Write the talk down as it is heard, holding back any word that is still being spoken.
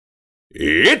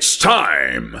It's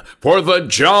time for the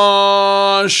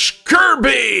Josh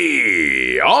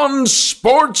Kirby on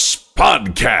Sports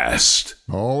Podcast.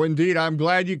 Oh, indeed. I'm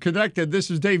glad you connected. This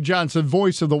is Dave Johnson,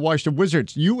 voice of the Washington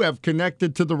Wizards. You have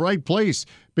connected to the right place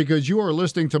because you are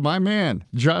listening to my man,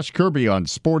 Josh Kirby on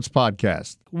Sports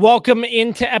Podcast. Welcome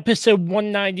into episode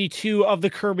 192 of the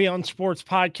Kirby on Sports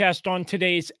Podcast. On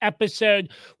today's episode,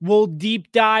 we'll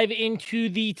deep dive into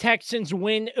the Texans'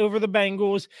 win over the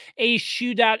Bengals, a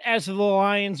shootout as the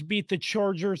Lions beat the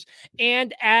Chargers,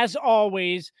 and as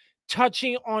always,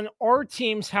 touching on our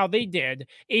teams, how they did,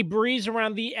 a breeze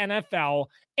around the NFL,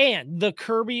 and the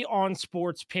Kirby on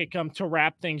Sports Pick'em to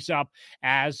wrap things up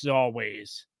as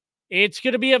always. It's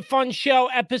going to be a fun show.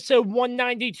 Episode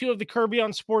 192 of the Kirby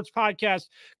on Sports Podcast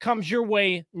comes your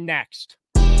way next.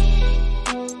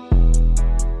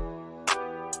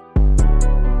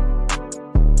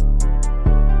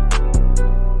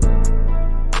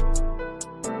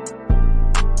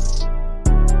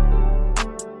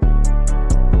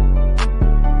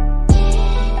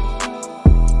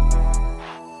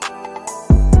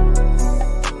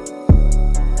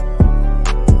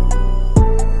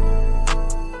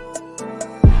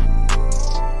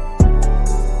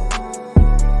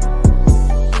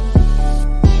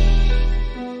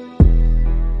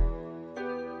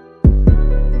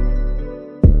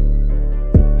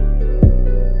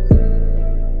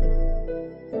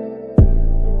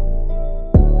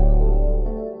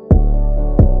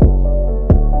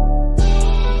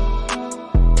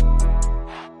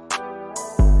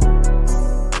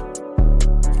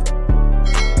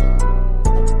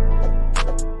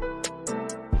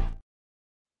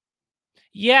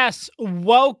 Yes,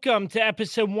 welcome to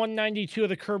episode 192 of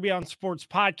the Kirby on Sports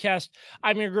Podcast.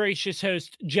 I'm your gracious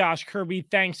host, Josh Kirby.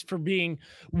 Thanks for being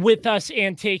with us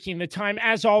and taking the time.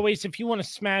 As always, if you want to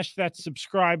smash that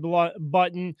subscribe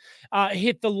button,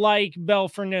 hit the like, bell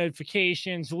for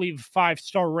notifications, leave a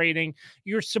 5-star rating.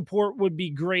 Your support would be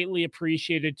greatly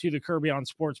appreciated to the Kirby on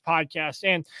Sports Podcast.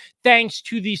 And thanks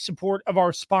to the support of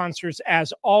our sponsors,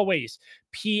 as always,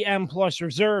 PM Plus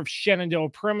Reserve, Shenandoah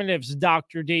Primitives,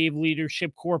 Dr. Dave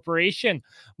Leadership Corporation,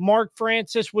 Mark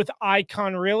Francis with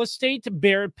Icon Real Estate,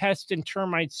 Barrett Pest and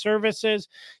Termite Services,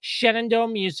 Shenandoah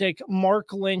Music,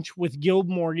 Mark Lynch with Guild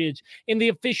Mortgage, and the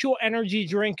official energy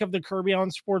drink of the Kirby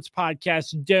on Sports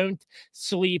Podcast, Don't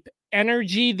Sleep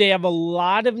Energy. They have a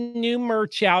lot of new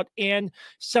merch out and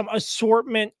some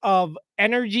assortment of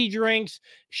energy drinks,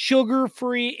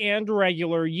 sugar-free and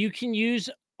regular. You can use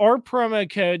our promo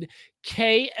code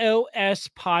KOS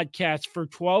Podcast for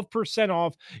 12%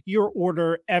 off your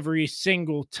order every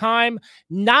single time.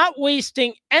 Not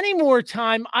wasting any more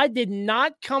time, I did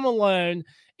not come alone.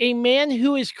 A man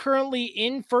who is currently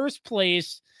in first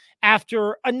place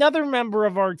after another member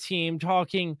of our team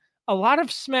talking a lot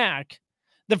of smack.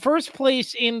 The first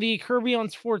place in the Kirby on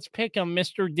Sports Pick'em,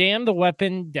 Mr. Dan the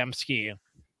Weapon Dembski.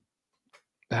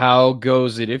 How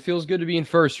goes it? It feels good to be in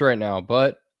first right now,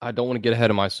 but I don't want to get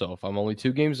ahead of myself. I'm only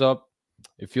 2 games up.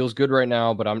 It feels good right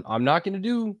now, but I'm not going to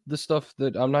do the stuff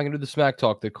that I'm not going to do the smack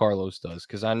talk that Carlos does,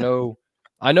 because I know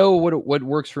what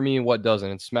works for me and what doesn't.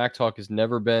 And smack talk has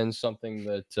never been something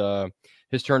that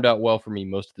has turned out well for me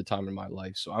most of the time in my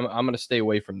life. So I'm going to stay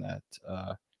away from that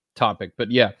topic.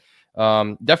 But yeah,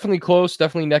 definitely close,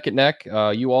 definitely neck and neck.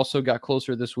 You also got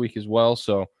closer this week as well.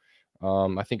 So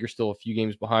I think you're still a few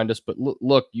games behind us. But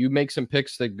look, you make some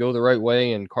picks that go the right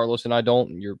way, and Carlos and I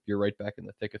don't, and you're right back in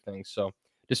the thick of things. So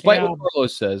despite what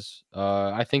Carlos says,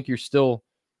 I think you're still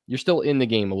in the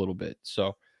game a little bit.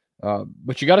 So,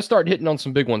 but you got to start hitting on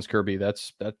some big ones, Kirby.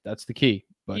 That's the key.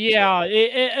 But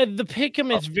the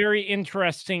pick'em is very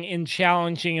interesting and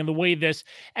challenging in the way this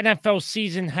NFL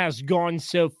season has gone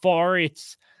so far.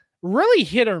 It's really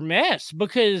hit or miss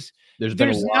because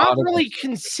there's not really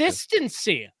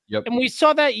consistency. Yep. And we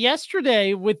saw that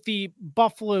yesterday with the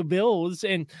Buffalo Bills,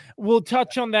 and we'll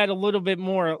touch on that a little bit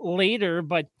more later,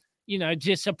 but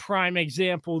just a prime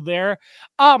example there.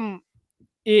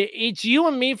 It's you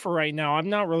and me for right now. I'm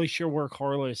not really sure where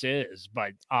Carlos is,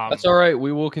 but that's all right.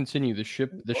 We will continue. The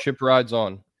ship rides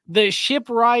on. The ship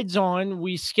rides on.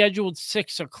 We scheduled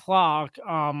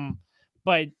 6:00.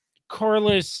 But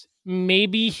Carlos,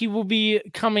 maybe he will be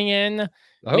coming in.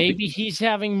 Maybe he's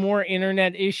having more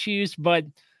internet issues, but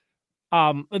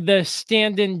the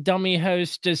stand-in dummy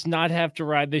host does not have to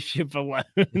ride the ship alone.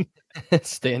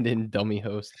 Stand-in dummy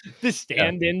host. The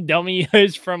stand-in dummy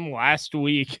host from last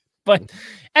week. But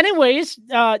anyways,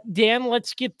 Dan,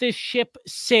 let's get this ship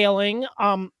sailing.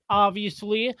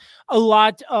 Obviously, a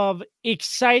lot of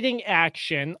exciting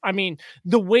action. I mean,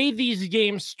 the way these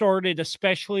games started,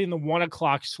 especially in the 1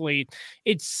 o'clock slate,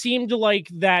 it seemed like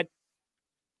that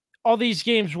all these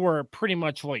games were pretty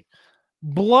much like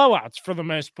blowouts for the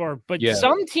most part, but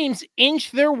some teams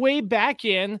inch their way back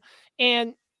in,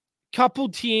 and couple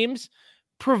teams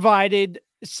provided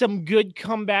some good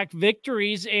comeback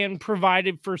victories and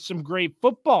provided for some great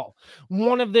football.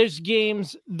 One of those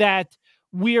games that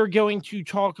we are going to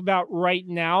talk about right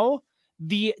now,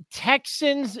 the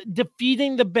Texans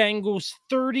defeating the Bengals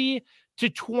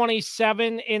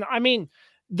 30-27. And I mean,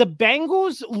 the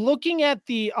Bengals, looking at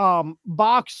the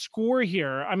box score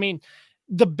here, I mean,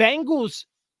 the Bengals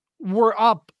were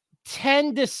up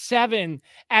 10-7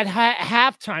 at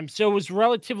halftime. So it was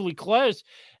relatively close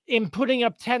in putting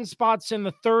up 10 spots in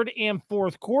the third and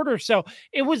fourth quarter. So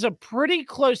it was a pretty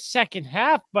close second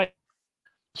half, but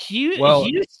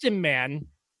Houston, man.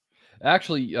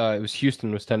 Actually, it was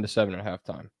Houston was 10-7 at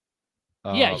halftime.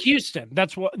 Yeah, Houston.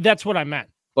 That's what I meant.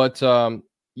 But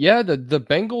yeah, the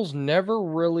Bengals never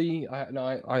really.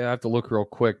 I have to look real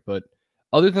quick, but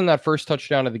other than that first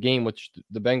touchdown of the game, which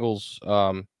the Bengals,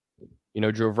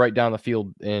 drove right down the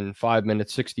field in 5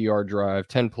 minutes, 60-yard drive,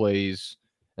 10 plays,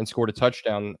 and scored a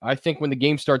touchdown. I think when the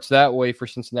game starts that way for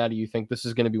Cincinnati, you think this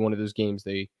is going to be one of those games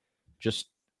they just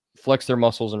flex their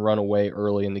muscles and run away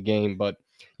early in the game. But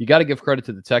you got to give credit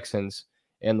to the Texans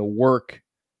and the work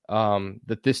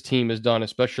that this team has done,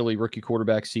 especially rookie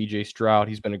quarterback C.J. Stroud.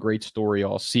 He's been a great story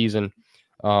all season.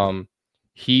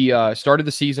 He started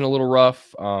the season a little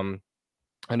rough.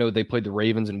 I know they played the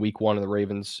Ravens in week 1, and the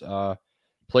Ravens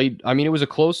played. I mean, it was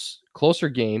a closer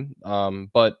game,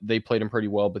 but they played him pretty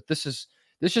well. But this is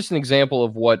just an example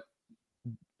of what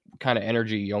kind of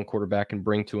energy a young quarterback can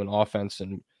bring to an offense,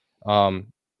 and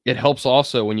it helps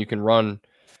also when you can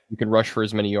rush for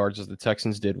as many yards as the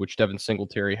Texans did, which Devin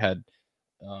Singletary had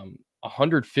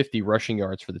 150 rushing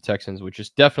yards for the Texans, which is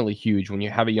definitely huge when you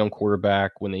have a young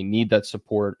quarterback, when they need that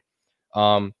support.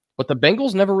 But the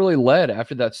Bengals never really led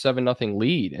after that 7-0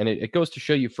 lead. And it goes to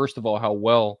show you, first of all, how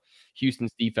well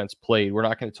Houston's defense played. We're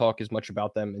not going to talk as much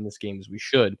about them in this game as we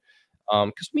should,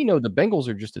 because we know the Bengals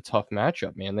are just a tough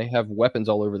matchup, man. They have weapons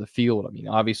all over the field. I mean,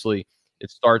 obviously, it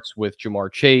starts with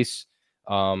Jamar Chase,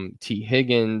 T.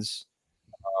 Higgins.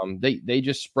 They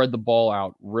just spread the ball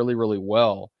out really, really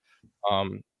well.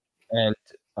 And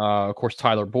of course,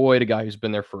 Tyler Boyd, a guy who's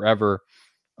been there forever.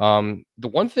 The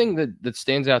one thing that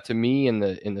stands out to me in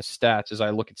the stats as I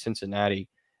look at Cincinnati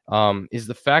is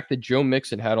the fact that Joe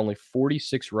Mixon had only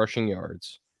 46 rushing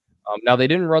yards. Now, they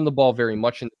didn't run the ball very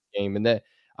much in the game, and that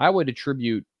I would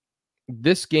attribute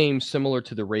this game similar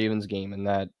to the Ravens game in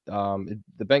that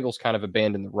the Bengals kind of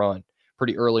abandoned the run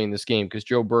pretty early in this game because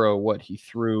Joe Burrow, he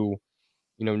threw,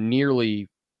 nearly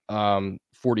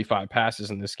 45 passes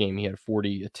in this game. He had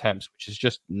 40 attempts, which is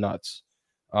just nuts.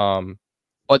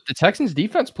 But the Texans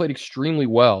defense played extremely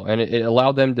well, and it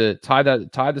allowed them to tie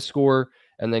the score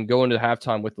and then go into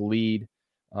halftime with the lead,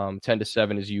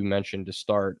 10-7, as you mentioned, to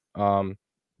start.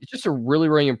 It's just a really,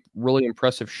 really, really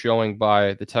impressive showing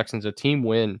by the Texans, a team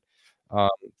win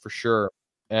for sure.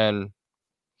 And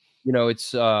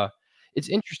it's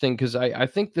interesting because I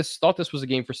thought this was a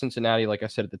game for Cincinnati, like I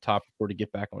said at the top, before to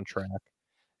get back on track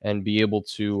and be able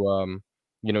to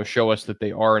show us that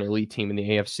they are an elite team in the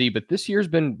AFC. But this year's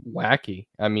been wacky.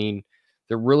 I mean,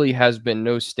 there really has been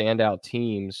no standout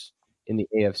teams in the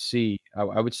AFC.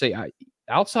 I would say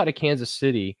outside of Kansas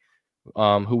City,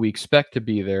 who we expect to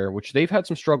be there, which they've had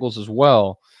some struggles as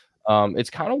well. It's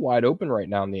kind of wide open right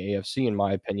now in the AFC, in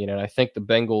my opinion. And I think the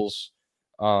Bengals,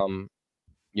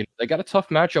 they got a tough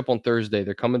matchup on Thursday.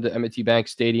 They're coming to M&T Bank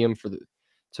Stadium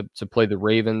to play the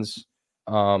Ravens.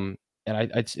 And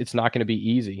it's not going to be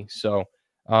easy. So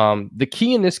the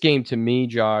key in this game to me,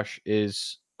 Josh,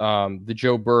 is the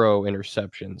Joe Burrow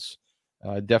interceptions.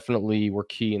 Definitely were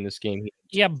key in this game.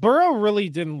 Yeah, Burrow really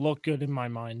didn't look good in my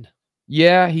mind.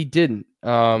 Yeah, he didn't.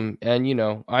 And,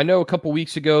 I know a couple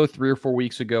weeks ago, 3 or 4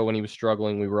 weeks ago when he was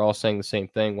struggling, we were all saying the same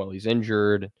thing. Well, he's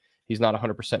injured. He's not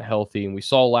 100% healthy. And we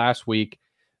saw last week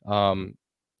and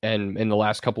in the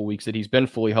last couple weeks that he's been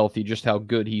fully healthy, just how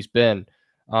good he's been.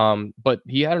 But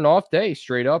he had an off day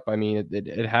straight up. I mean,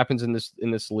 it happens in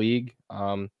this league.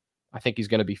 I think he's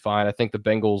going to be fine. I think the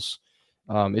Bengals,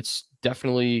 it's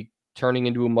definitely turning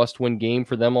into a must-win game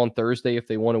for them on Thursday if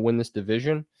they want to win this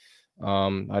division.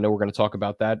 I know we're going to talk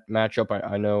about that matchup.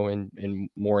 I know in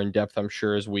more in depth, I'm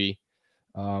sure, as we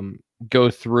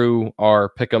go through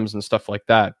our pick'ems and stuff like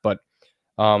that. But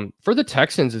for the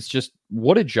Texans, it's just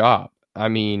what a job. I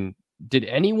mean, did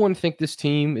anyone think this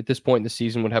team at this point in the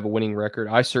season would have a winning record?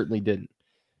 I certainly didn't.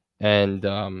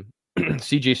 And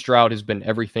C.J. Stroud has been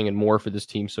everything and more for this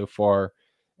team so far.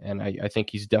 And I think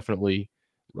he's definitely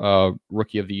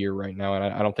rookie of the year right now. And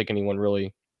I don't think anyone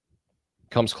really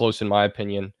comes close, in my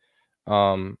opinion.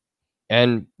 And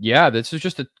And yeah, this is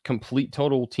just a complete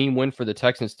total team win for the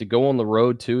Texans to go on the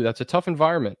road too. That's a tough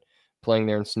environment playing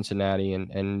there in Cincinnati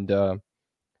and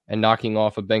knocking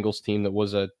off a Bengals team that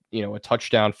was a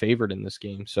touchdown favorite in this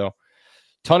game. So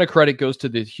ton of credit goes to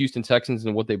the Houston Texans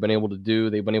and what they've been able to do.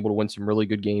 They've been able to win some really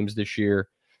good games this year.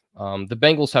 The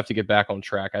Bengals have to get back on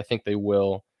track. I think they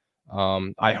will.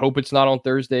 I hope it's not on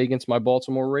Thursday against my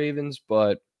Baltimore Ravens,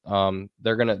 but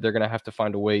they're gonna have to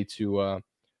find a way to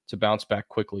bounce back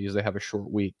quickly as they have a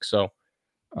short week. So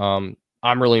I'm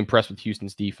really impressed with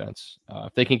Houston's defense.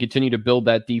 If they can continue to build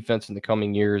that defense in the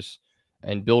coming years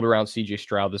and build around CJ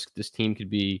Stroud, this team could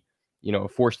be, a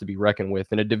force to be reckoned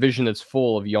with in a division that's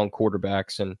full of young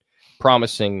quarterbacks and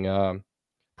promising young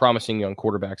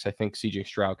quarterbacks. I think CJ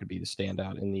Stroud could be the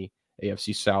standout in the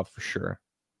AFC South for sure.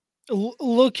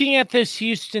 Looking at this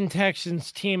Houston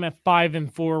Texans team at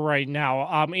 5-4 right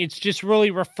now, it's just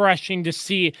really refreshing to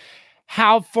see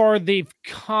how far they've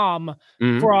come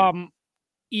from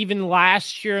even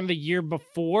last year and the year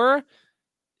before.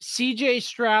 CJ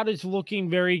Stroud is looking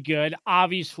very good.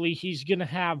 Obviously, he's going to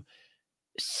have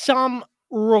some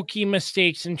rookie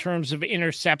mistakes in terms of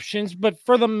interceptions, but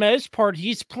for the most part,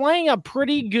 he's playing a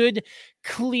pretty good,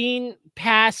 clean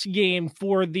pass game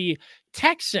for the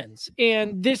Texans.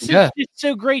 And this is just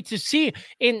so great to see.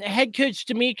 And head coach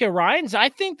DeMeco Ryans, I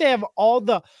think they have all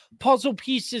the puzzle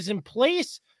pieces in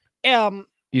place.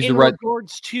 He's been the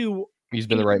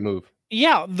right move.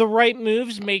 Yeah, the right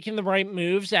moves, making the right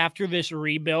moves after this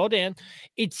rebuild, and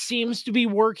it seems to be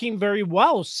working very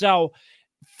well. So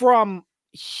from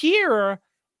here,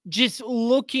 just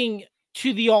looking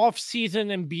to the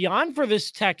offseason and beyond for this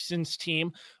Texans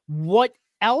team, what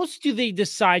else do they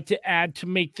decide to add to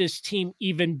make this team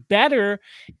even better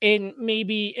and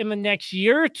maybe in the next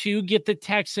year or two get the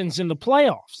Texans in the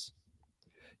playoffs?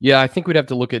 Yeah, I think we'd have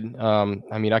to look at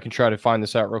I can try to find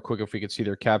this out real quick if we could see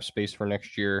their cap space for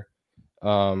next year.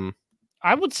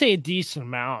 I would say a decent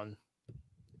amount.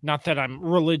 Not that I'm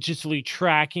religiously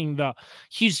tracking the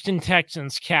Houston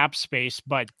Texans cap space,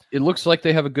 but it looks like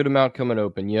they have a good amount coming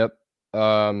open. Yep.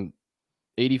 $85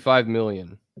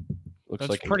 million. That's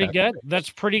like pretty good. That's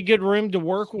pretty good room to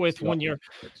work with when you're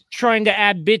trying to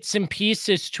add bits and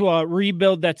pieces to a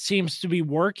rebuild that seems to be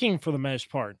working for the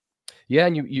most part. Yeah,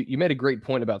 and you made a great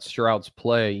point about Stroud's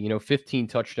play. 15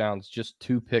 touchdowns, just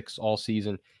 2 picks all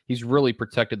season. He's really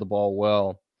protected the ball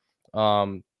well.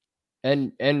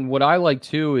 And what I like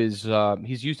too is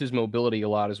he's used his mobility a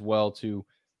lot as well to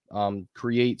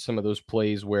create some of those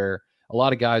plays where a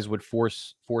lot of guys would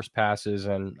force passes,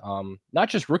 and not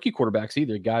just rookie quarterbacks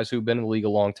either, guys who've been in the league a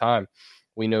long time.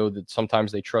 We know that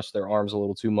sometimes they trust their arms a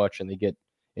little too much and they get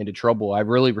into trouble. I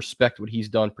really respect what he's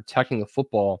done protecting the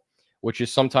football, which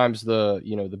is sometimes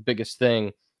the biggest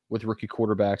thing with rookie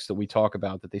quarterbacks that we talk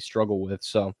about that they struggle with.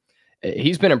 So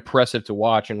he's been impressive to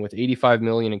watch, and with $85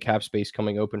 million in cap space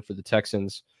coming open for the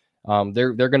Texans,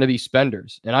 they're going to be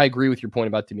spenders. And I agree with your point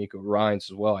about DeMeco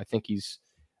Ryans as well. I think he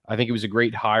was a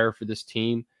great hire for this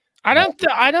team. I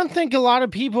don't think a lot of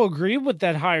people agree with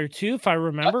that hire too, if I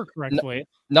remember correctly.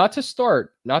 Not to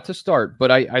start,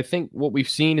 but I think what we've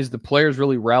seen is the players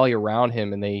really rally around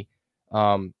him, and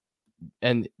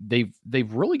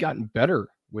they've really gotten better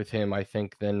with him, I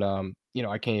think, than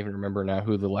I can't even remember now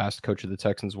who the last coach of the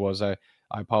Texans was. I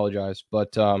apologize,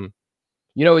 but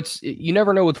you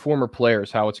never know with former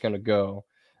players how it's going to go.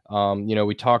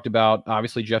 We talked about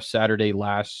obviously Jeff Saturday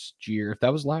last year. If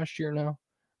that was last year now,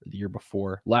 or the year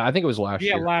before, I think it was last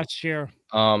year. Yeah, last year.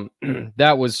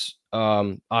 That was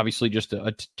obviously just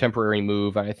a temporary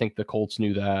move. I think the Colts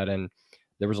knew that, and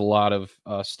there was a lot of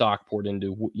stock poured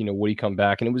into would he come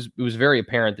back, and it was very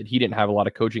apparent that he didn't have a lot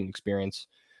of coaching experience.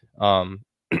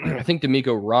 I think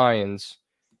DeMeco Ryans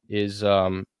is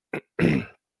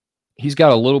he's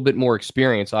got a little bit more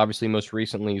experience. Obviously, most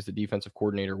recently he's the defensive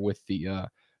coordinator with the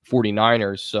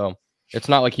 49ers, so it's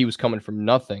not like he was coming from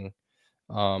nothing.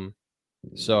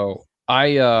 So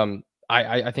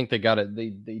I think they got it.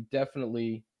 They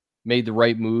definitely made the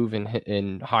right move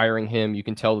in hiring him. You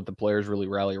can tell that the players really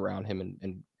rally around him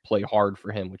and play hard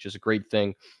for him, which is a great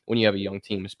thing when you have a young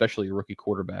team, especially a rookie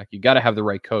quarterback. You got to have the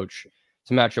right coach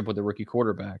to match up with the rookie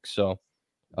quarterback. So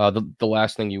the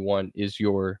last thing you want is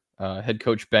your head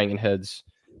coach banging heads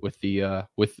with the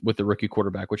rookie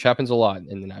quarterback, which happens a lot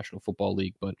in the National Football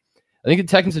League. But I think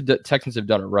the Texans have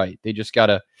done it right. They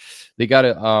gotta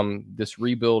this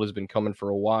rebuild has been coming for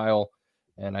a while,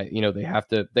 and they have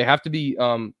to be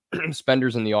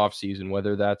spenders in the offseason,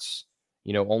 whether that's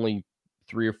only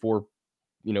 3 or 4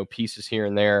 pieces here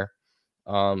and there.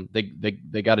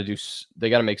 They got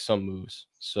to make some moves.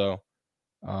 So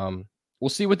we'll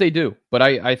see what they do. But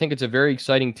I think it's a very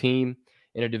exciting team.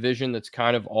 in a division that's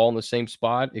kind of all in the same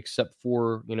spot, except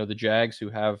for, the Jags, who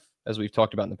have, as we've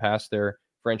talked about in the past, their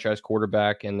franchise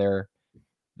quarterback, and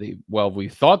we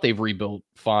thought they've rebuilt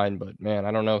fine, but man,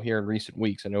 I don't know here in recent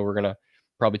weeks. I know we're going to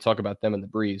probably talk about them in the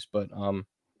breeze, but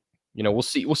we'll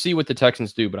see what the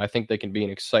Texans do, but I think they can be an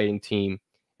exciting team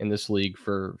in this league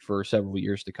for several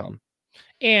years to come.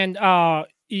 And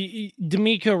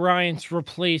D'Amico Ryans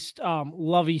replaced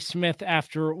Lovie Smith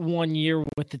after 1 year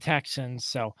with the Texans.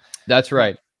 So that's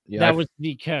right. Yeah, that was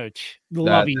the coach,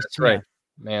 Lovie Smith. Right,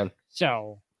 man.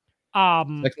 So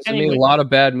Texans made a lot of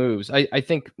bad moves. I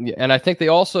think they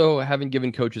also haven't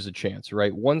given coaches a chance.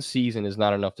 Right, one season is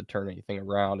not enough to turn anything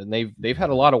around, and they've had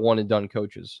a lot of one and done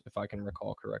coaches, if I can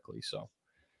recall correctly. So.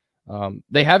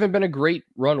 They haven't been a great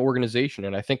run organization,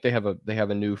 and I think they have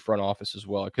a new front office as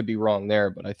well. I could be wrong there,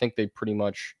 but I think they pretty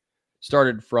much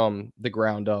started from the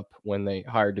ground up when they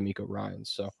hired D'Amico Ryans.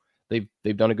 So they've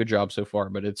done a good job so far,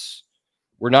 but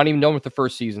we're not even done with the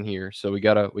first season here. So we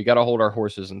gotta hold our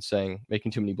horses and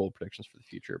making too many bold predictions for the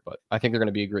future. But I think they're going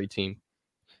to be a great team,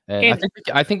 and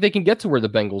I think they can get to where the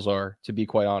Bengals are. To be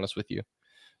quite honest with you,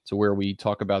 to where we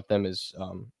talk about them as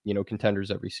contenders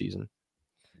every season.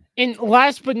 And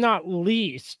last but not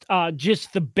least,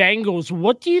 just the Bengals.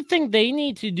 What do you think they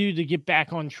need to do to get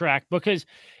back on track? Because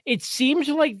it seems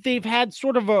like they've had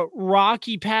sort of a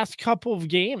rocky past couple of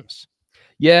games.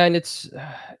 Yeah, and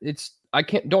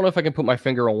don't know if I can put my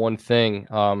finger on one thing.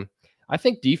 I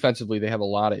think defensively they have a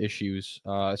lot of issues,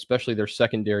 especially their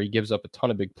secondary gives up a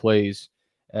ton of big plays,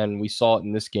 and we saw it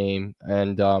in this game.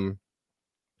 And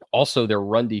also their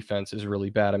run defense is really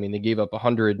bad. I mean, they gave up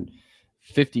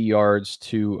 150 yards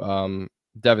to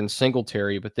Devin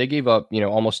Singletary, but they gave up,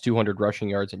 almost 200 rushing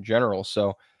yards in general.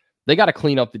 So they got to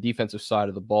clean up the defensive side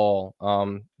of the ball.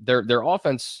 Their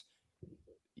offense,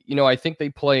 I think they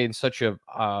play in such a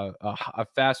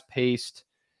fast-paced,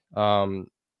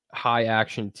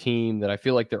 high-action team that I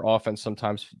feel like their offense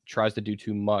sometimes tries to do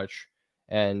too much,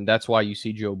 and that's why you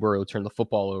see Joe Burrow turn the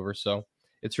football over. So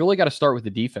it's really got to start with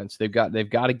the defense. They've got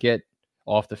to get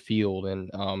off the field and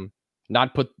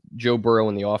not put Joe Burrow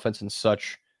in the offense in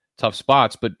such tough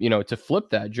spots. But, to flip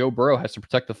that, Joe Burrow has to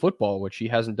protect the football, which he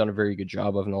hasn't done a very good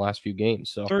job of in the last few games.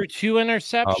 So threw 2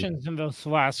 interceptions in this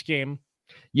last game.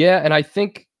 Yeah, and I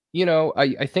think,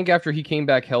 I think after he came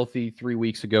back healthy 3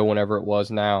 weeks ago, whenever it was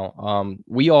now,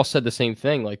 we all said the same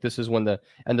thing. Like, this is when the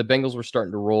Bengals were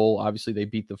starting to roll. Obviously, they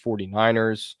beat the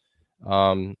 49ers.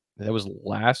 That was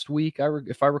last week,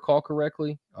 if I recall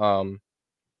correctly.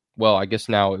 Well, I guess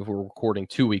now if we're recording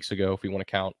 2 weeks ago, if we want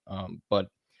to count, but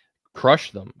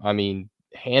crushed them. I mean,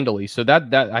 handily. So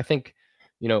that I think,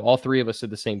 all three of us said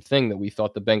the same thing, that we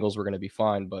thought the Bengals were going to be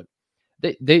fine, but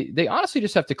they honestly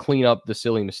just have to clean up the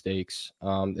silly mistakes.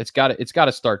 It's got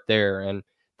to start there, and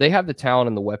they have the talent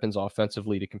and the weapons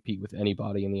offensively to compete with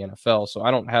anybody in the NFL. So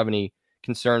I don't have any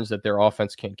concerns that their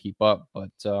offense can't keep up, but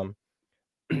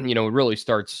it really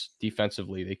starts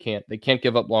defensively. They can't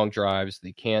give up long drives.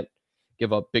 They can't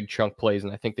give up big chunk plays,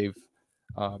 and I think they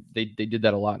did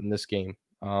that a lot in this game.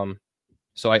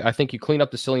 So I think you clean up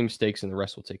the silly mistakes, and the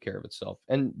rest will take care of itself.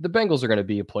 And the Bengals are going to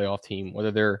be a playoff team, whether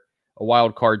they're a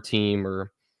wild card team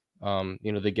or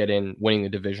they get in winning the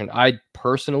division. I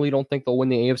personally don't think they'll win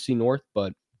the AFC North,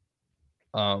 but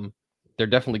they're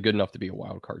definitely good enough to be a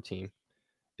wild card team.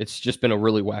 It's just been a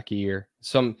really wacky year.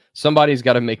 Somebody's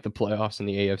got to make the playoffs in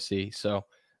the AFC. So,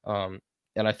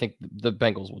 and I think the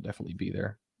Bengals will definitely be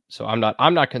there. So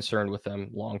I'm not concerned with them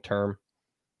long term.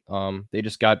 They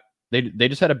just had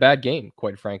a bad game,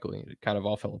 quite frankly. It kind of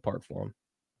all fell apart for them.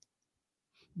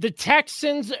 The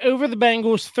Texans over the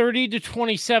Bengals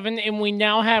 30-27, and we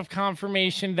now have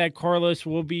confirmation that Carlos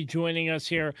will be joining us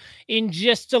here in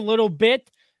just a little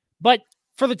bit. But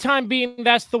for the time being,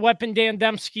 that's the Weapon Dan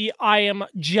Dembski. I am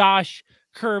Josh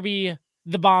Kirby,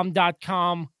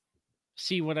 thebomb.com.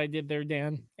 See what I did there,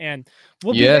 Dan? And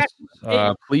we'll be back.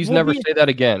 Please never say that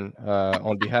again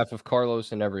on behalf of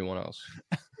Carlos and everyone else.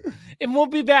 And we'll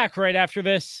be back right after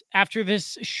this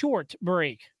short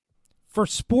break. For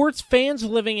sports fans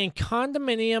living in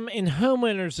condominium and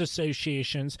homeowners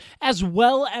associations, as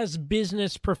well as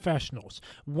business professionals,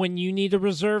 when you need a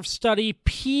reserve study,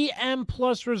 PM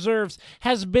Plus Reserves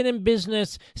has been in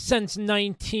business since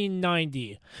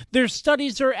 1990. Their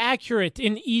studies are accurate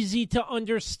and easy to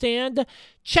understand.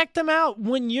 Check them out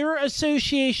when your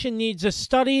association needs a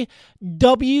study.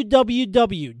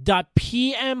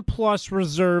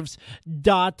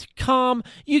 www.pmplusreserves.com.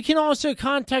 You can also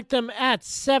contact them at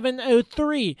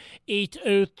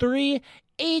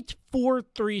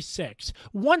 703-803-8436.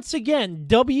 Once again,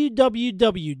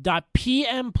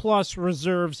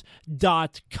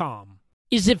 www.pmplusreserves.com.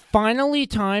 Is it finally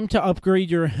time to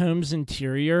upgrade your home's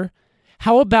interior?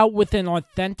 How about with an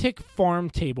authentic farm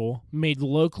table made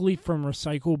locally from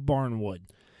recycled barnwood?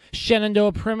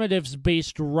 Shenandoah Primitives,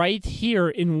 based right here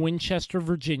in Winchester,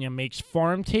 Virginia, makes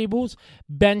farm tables,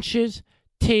 benches,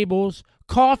 tables,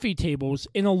 coffee tables,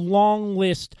 and a long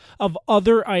list of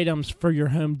other items for your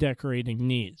home decorating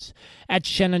needs. At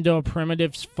Shenandoah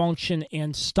Primitives, function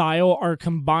and style are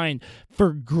combined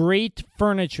for great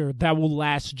furniture that will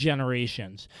last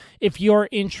generations. If you're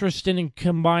interested in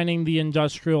combining the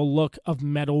industrial look of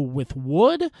metal with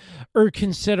wood, or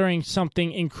considering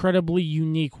something incredibly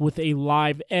unique with a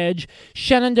live edge,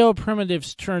 Shenandoah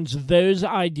Primitives turns those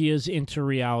ideas into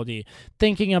reality.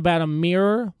 Thinking about a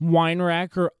mirror, wine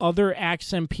rack, or other accent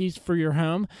piece for your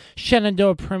home,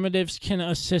 Shenandoah Primitives can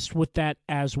assist with that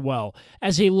as well.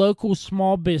 As a local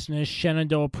small business,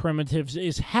 Shenandoah Primitives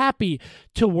is happy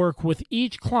to work with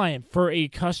each client for a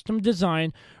custom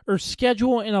design or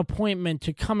schedule an appointment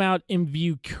to come out and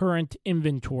view current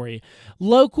inventory.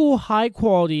 Local,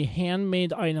 high-quality,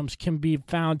 handmade items can be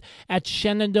found at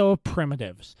Shenandoah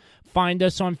Primitives. Find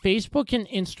us on Facebook and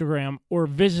Instagram or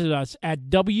visit us at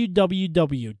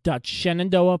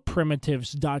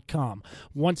www.shenandoahprimitives.com.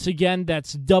 Once again,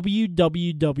 that's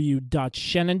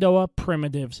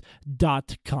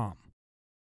www.shenandoahprimitives.com.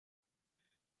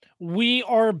 We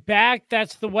are back.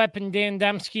 That's the Weapon Dan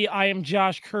Dembski. I am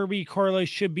Josh Kirby. Carlos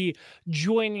should be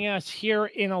joining us here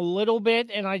in a little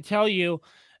bit. And I tell you,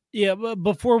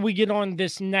 before we get on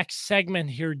this next segment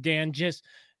here, Dan, just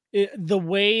the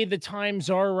way the times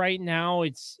are right now,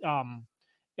 it's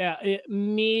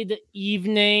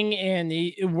mid-evening, and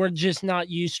we're just not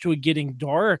used to it getting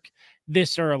dark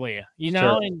this early, you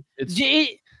know? Sure.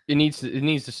 And it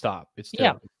needs to stop. It's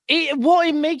terrible.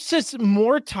 It makes us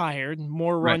more tired,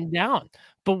 more run down.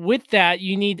 But with that,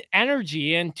 you need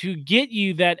energy. And to get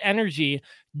you that energy,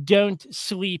 Don't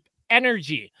Sleep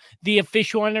Energy, the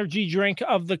official energy drink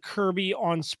of the Kirby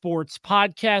on Sports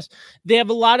podcast. They have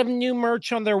a lot of new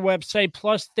merch on their website.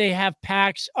 Plus, they have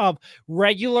packs of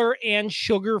regular and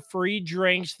sugar-free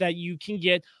drinks that you can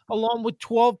get, along with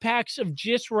 12 packs of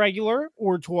just regular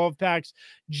or 12 packs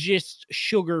just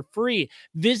sugar-free.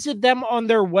 Visit them on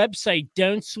their website,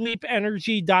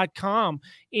 don'tsleepenergy.com,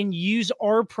 and use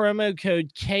our promo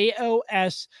code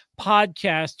KOS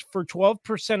podcast for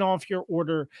 12% off your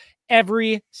order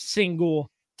every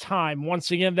single time. Once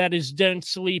again, that is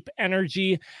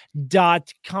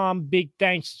don'tsleepenergy.com. Big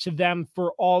thanks to them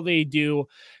for all they do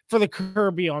for the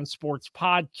Kirby on Sports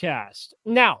podcast.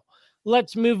 Now,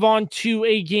 let's move on to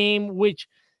a game which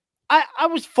I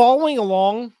was following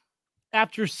along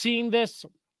after seeing this.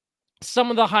 Some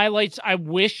of the highlights, I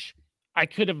wish I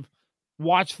could have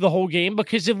watched the whole game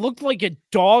because it looked like a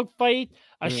dogfight,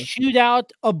 a shootout,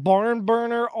 a barn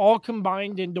burner, all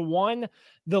combined into one.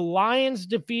 The Lions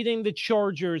defeating the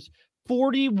Chargers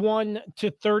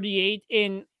 41-38.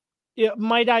 And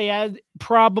might I add,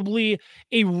 probably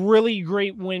a really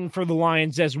great win for the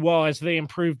Lions as well, as they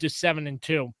improved to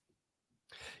 7-2.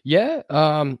 Yeah.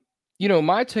 My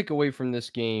takeaway from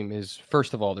this game is,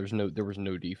 first of all, there was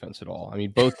no defense at all. I mean,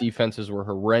 both defenses were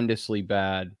horrendously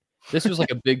bad. This was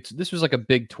like a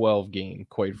Big 12 game,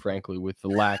 quite frankly, with the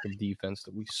lack of defense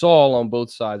that we saw on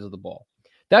both sides of the ball.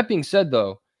 That being said,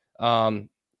 though,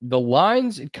 the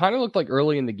lines, it kind of looked like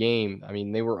early in the game. I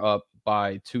mean, they were up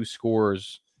by 2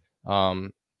 scores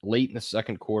late in the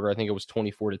second quarter. I think it was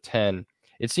 24-10.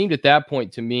 It seemed at that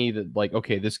point to me that, like,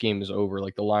 okay, this game is over.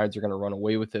 Like, the Lions are going to run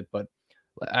away with it. But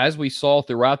as we saw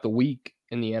throughout the week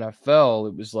in the NFL,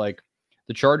 it was like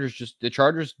the Chargers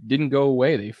didn't go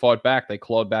away. They fought back. They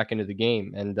clawed back into the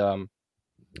game and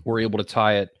were able to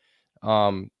tie it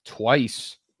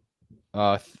twice,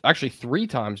 actually 3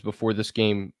 times before this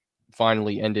game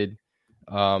finally ended.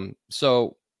 It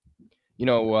was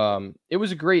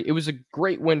a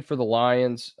great win for the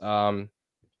Lions.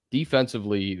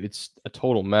 Defensively, it's a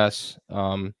total mess.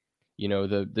 The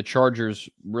Chargers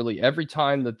really, every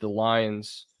time that the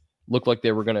Lions looked like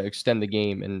they were going to extend the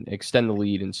game and extend the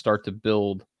lead and start to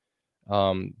build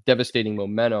devastating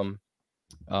momentum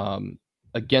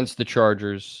against the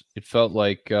Chargers, it felt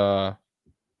like there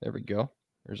we go.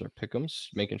 There's our pick'ems,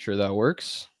 making sure that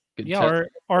works. Good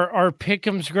our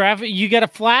pick'ems graphic. You got a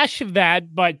flash of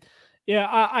that, but yeah,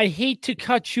 I hate to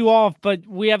cut you off, but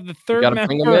we have the third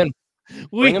member.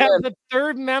 We have the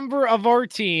third member of our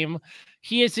team.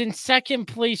 He is in second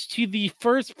place to the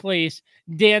first place,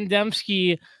 Dan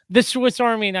Dembski, the Swiss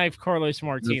Army knife, Carlos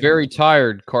Martinez. The very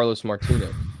tired Carlos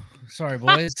Martinez. Sorry,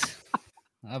 boys.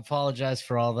 I apologize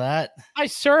for all that. Hi,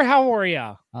 sir. How are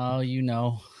you? Oh,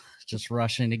 just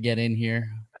rushing to get in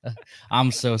here.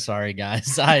 I'm so sorry,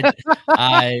 guys.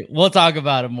 We'll talk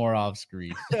about it more off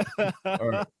screen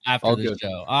or after the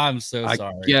show. I'm so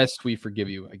sorry. I guess we forgive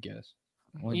you. I guess.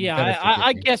 Well, Yeah,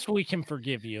 I guess we can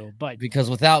forgive you, but because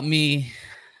without me,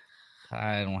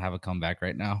 I don't have a comeback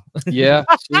right now. Yeah,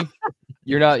 see,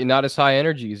 you're not as high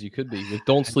energy as you could be with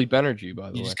don't sleep energy. By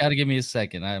the way, You just got to give me a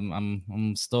second.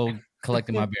 I'm still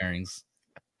collecting my bearings.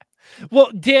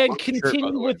 Well, Dan,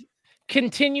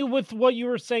 continue with what you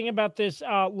were saying about this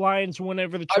Lions win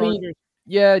over the Chargers. I mean,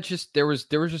 yeah, it's just there was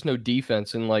just no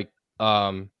defense, and like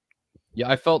yeah,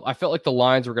 I felt like the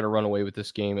Lions were going to run away with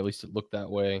this game. At least it looked that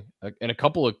way in a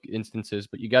couple of instances.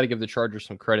 But you got to give the Chargers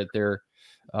some credit there.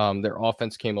 Their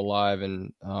offense came alive,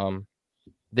 and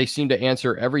they seemed to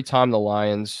answer every time the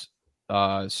Lions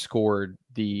scored.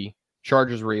 The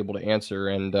Chargers were able to answer,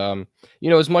 and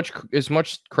as much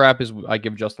crap as I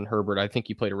give Justin Herbert, I think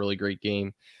he played a really great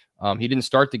game. He didn't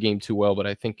start the game too well, but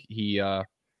I think he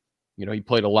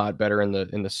played a lot better in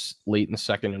the late in the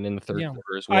second and in the third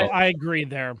quarter as well. I agree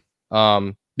there.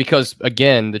 Because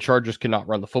again, the Chargers could not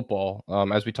run the football,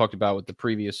 as we talked about in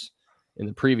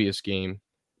the previous game,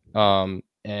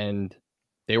 and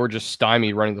they were just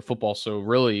stymied running the football. So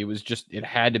really, it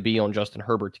had to be on Justin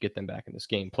Herbert to get them back in this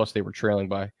game. Plus, they were trailing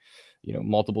by,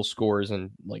 multiple scores in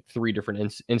like three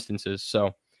different instances.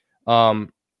 So, I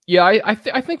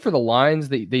think for the Lions,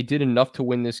 they did enough to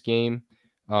win this game.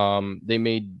 They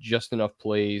made just enough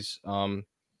plays.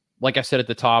 Like I said at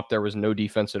the top, there was no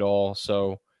defense at all.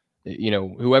 So,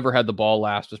 whoever had the ball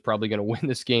last was probably going to win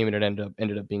this game, and it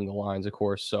ended up being the Lions, of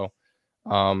course. So,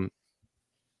 for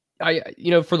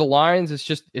the Lions,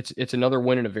 it's another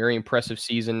win in a very impressive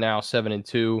season now,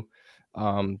 7-2.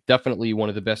 Definitely one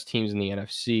of the best teams in the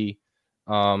NFC.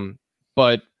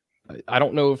 But I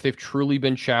don't know if they've truly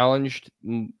been challenged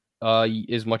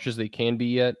as much as they can be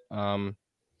yet. Let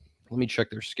me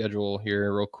check their schedule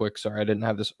here real quick. Sorry, I didn't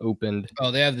have this opened. Oh,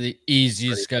 they have the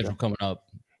easiest schedule coming up.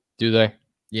 Do they?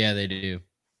 Yeah, they do.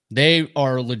 They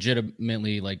are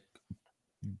legitimately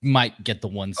might get the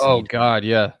 1 seed. Oh God,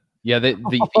 yeah. Yeah, the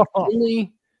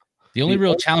only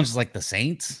real challenge is like the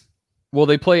Saints. Well,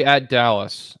 they play at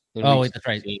Dallas. Oh, wait, that's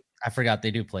right. I forgot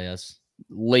they do play us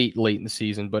late in the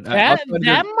season, but that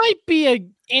might be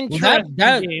an interesting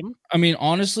game. I mean,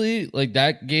 honestly,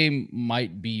 that game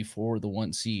might be for the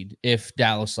 1 seed if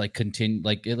Dallas continue.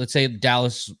 Let's say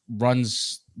Dallas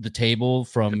runs the table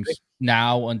from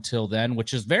now until then,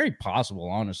 which is very possible,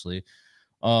 honestly.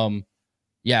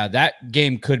 That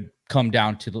game could come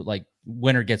down to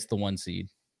winner gets the 1 seed.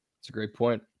 That's a great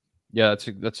point. Yeah,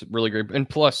 that's really great. And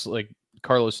plus,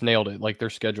 Carlos nailed it.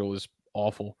 Their schedule is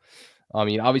awful. I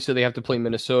mean, obviously they have to play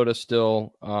Minnesota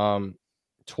still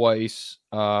twice.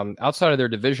 Outside of their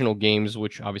divisional games,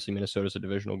 which obviously Minnesota's a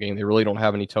divisional game, they really don't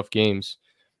have any tough games,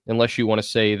 unless you want to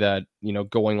say that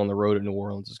going on the road in New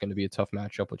Orleans is going to be a tough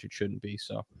matchup, which it shouldn't be.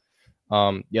 So,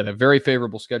 the very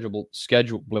favorable schedule.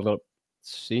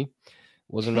 See,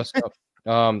 wasn't messed up.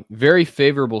 Very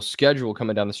favorable schedule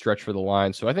coming down the stretch for the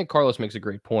Lions. So I think Carlos makes a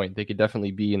great point. They could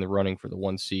definitely be in the running for the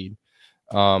 1 seed.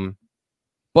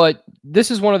 But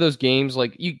this is one of those games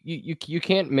you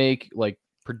can't make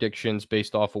predictions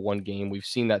based off of one game. We've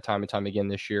seen that time and time again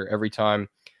this year. Every time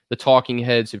the talking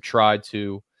heads have tried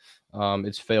to,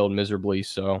 it's failed miserably.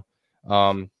 So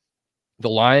the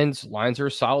Lions are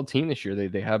a solid team this year.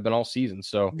 They have been all season.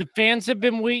 So the fans have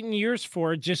been waiting years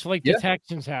for it, just like the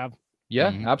Texans have.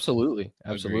 Yeah, absolutely.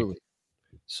 Agreed.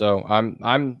 So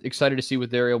I'm excited to see what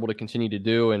they're able to continue to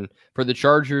do. And for the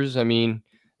Chargers, I mean,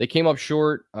 they came up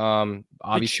short. Obviously,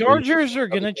 the Chargers are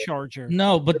going to charge her.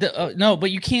 No,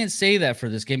 but you can't say that for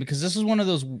this game, because this is one of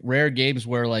those rare games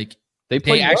where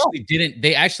they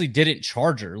actually didn't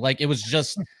charge her. It was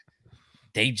just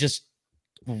they just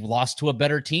lost to a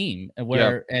better team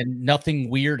and nothing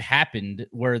weird happened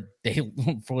where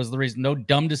was the reason. No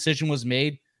dumb decision was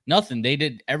made. Nothing. They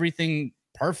did everything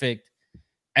perfect,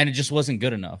 and it just wasn't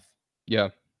good enough. Yeah,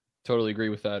 totally agree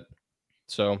with that.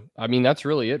 So, I mean, that's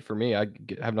really it for me. I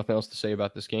have nothing else to say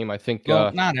about this game. I think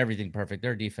not everything perfect.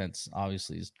 Their defense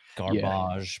obviously is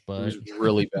garbage, but it was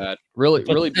really bad. Really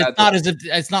bad.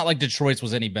 It's not like Detroit's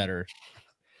was any better.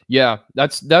 Yeah,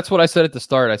 that's what I said at the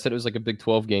start. I said it was like a Big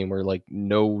 12 game where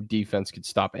no defense could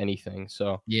stop anything.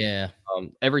 So yeah,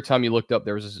 every time you looked up,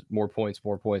 there was more points.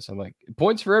 I'm like,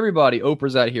 points for everybody.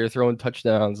 Oprah's out here throwing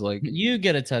touchdowns. You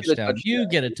get a touchdown. You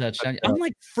get a touchdown. I'm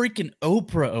like freaking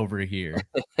Oprah over here.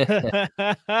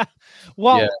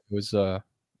 Well, yeah, it was.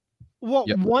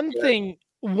 One thing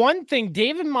one thing,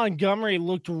 David Montgomery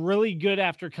looked really good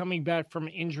after coming back from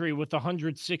injury with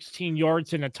 116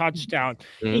 yards and a touchdown.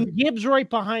 And Gibbs right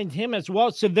behind him as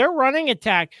well. So their running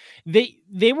attack,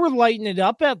 they were lighting it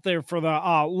up out there for the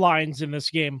Lions in this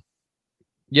game.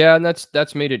 Yeah, and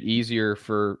that's made it easier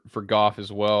for Goff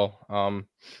as well.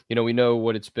 We know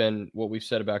what we've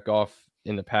said about Goff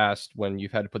in the past when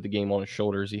you've had to put the game on his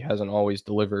shoulders. He hasn't always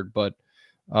delivered, but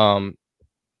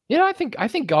I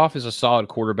think Goff is a solid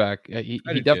quarterback. He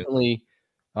definitely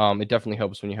it definitely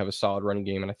helps when you have a solid running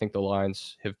game, and I think the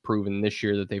Lions have proven this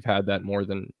year that they've had that more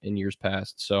than in years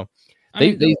past. So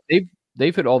they've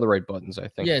hit all the right buttons, I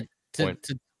think. Yeah,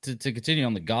 to continue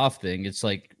on the Goff thing, it's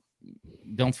like,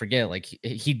 don't forget, like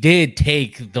he did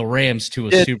take the Rams to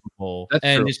a Super Bowl,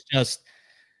 and it's just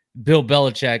Bill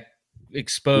Belichick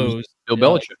exposed Bill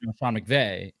Belichick, Sean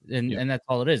McVay, and that's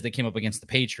all it is. They came up against the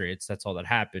Patriots. That's all that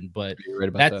happened. But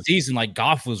right that season, like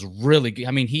Goff was really good.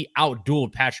 I mean, he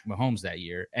outdueled Patrick Mahomes that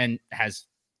year, and I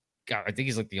think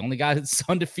he's like the only guy that's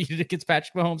undefeated against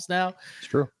Patrick Mahomes now. It's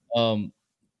true. And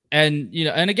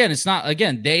again, it's not.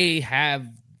 Again,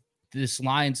 this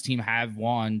Lions team have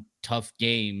won tough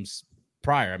games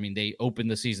prior. I mean, they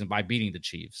opened the season by beating the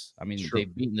Chiefs. I mean,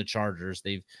 they've beaten the Chargers.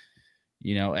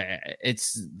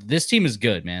 This team is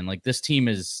good, man. Like, this team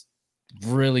is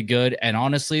really good. And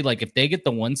honestly, like, if they get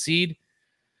the 1 seed,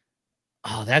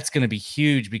 that's going to be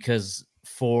huge, because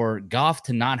for Goff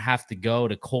to not have to go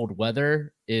to cold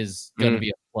weather is going to be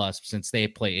a plus, since they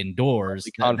play indoors.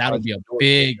 That'll be a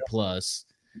big plus.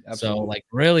 Absolutely. So, like,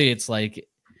 really, it's like,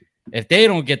 if they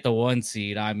don't get the 1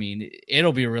 seed, I mean,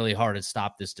 it'll be really hard to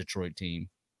stop this Detroit team.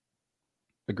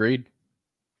 Agreed.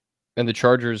 And the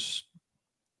Chargers,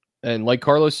 and like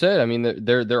Carlos said, I mean,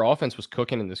 their offense was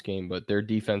cooking in this game, but their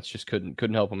defense just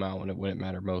couldn't help them out when it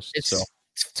mattered most.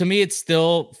 To me, it's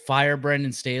still fire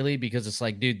Brandon Staley, because it's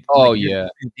like, dude,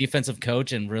 defensive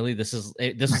coach, and really this is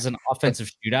an offensive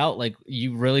shootout. Like,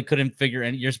 you really couldn't figure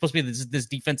any. You're supposed to be this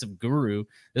defensive guru.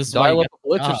 This is dial up a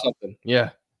blitz or something. Yeah,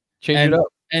 change it up.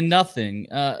 And nothing.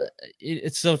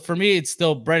 So for me, it's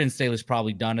still Brandon Staley's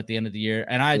probably done at the end of the year.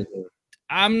 And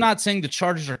I'm not saying the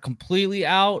Chargers are completely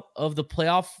out of the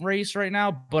playoff race right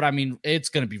now, but I mean, it's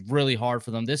going to be really hard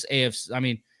for them. This AFC, I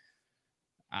mean,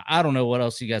 I don't know what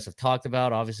else you guys have talked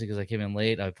about, obviously, because I came in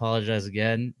late. I apologize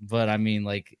again. But I mean,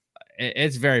 like,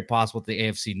 it's very possible that the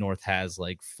AFC North has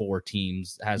like all 4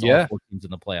 teams in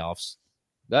the playoffs.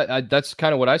 That's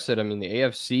kind of what I said. I mean, the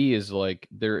AFC is like,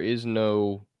 there is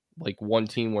no like one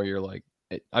team where you're like,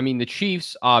 I mean, the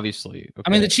Chiefs, obviously. Okay. I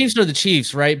mean, the Chiefs are the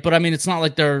Chiefs, right? But I mean, it's not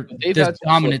like they're this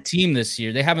dominant team this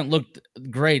year. They haven't looked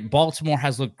great. Baltimore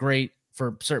has looked great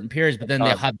for certain periods, but then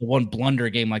they'll have the one blunder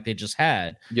game like they just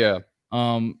had. Yeah.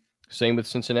 Same with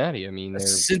Cincinnati. I mean,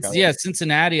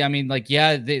 Cincinnati. I mean, like,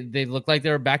 they look like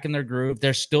they're back in their groove.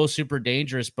 They're still super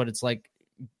dangerous, but it's like,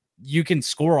 you can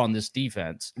score on this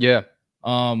defense. Yeah.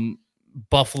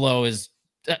 Buffalo is.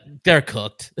 They're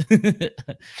cooked.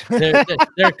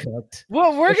 they're cooked.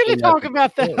 Well, we're going to talk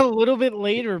about that a little bit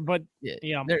later, but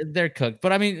yeah, they're cooked.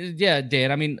 But I mean, yeah,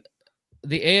 Dan, I mean,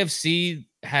 the AFC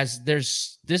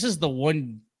this is the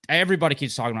one everybody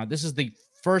keeps talking about. This is the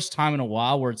first time in a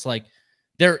while where it's like,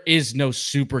 there is no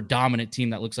super dominant team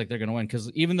that looks like they're going to win.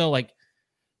 Because even though, like,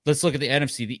 let's look at the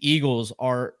NFC, the Eagles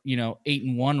are,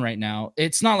 8-1 right now.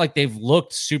 It's not like they've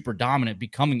looked super dominant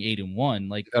becoming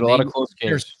 8-1. Like, got a lot of close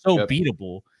games. They're so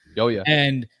beatable. Oh yeah.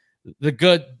 And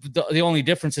the only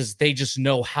difference is they just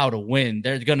know how to win.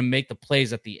 They're going to make the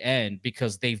plays at the end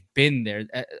because they've been there.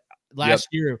 Last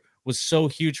year was so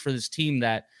huge for this team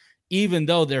that even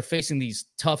though they're facing these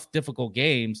tough, difficult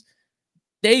games,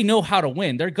 they know how to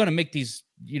win. They're going to make these,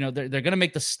 they're going to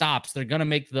make the stops. They're going to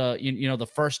make the, the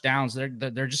first downs. They're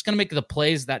just going to make the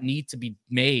plays that need to be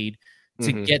made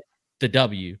to get the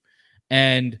W.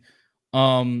 And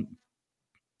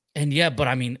yeah, but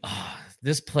I mean,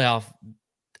 this playoff,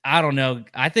 I don't know.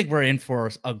 I think we're in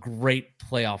for a great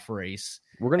playoff race.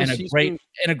 We're going to see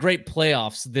a great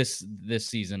playoffs this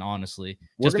season, honestly.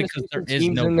 Just because there is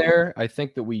no in there, I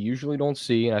think that we usually don't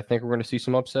see, and I think we're going to see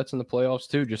some upsets in the playoffs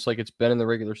too, just like it's been in the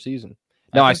regular season.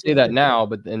 Now I say that now,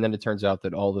 and then it turns out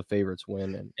that all the favorites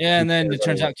win, and then it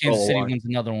turns out Kansas City wins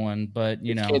another one. But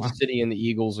Kansas City and the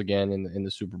Eagles again in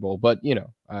the Super Bowl. But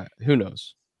who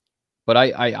knows? But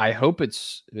I hope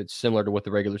it's similar to what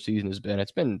the regular season has been.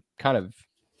 It's been kind of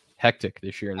hectic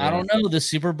this year. I don't know. The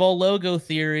Super Bowl logo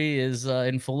theory is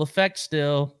in full effect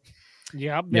still.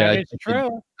 Yep, that is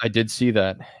true. I did see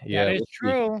that. Yeah, that is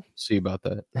true. See about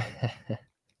that.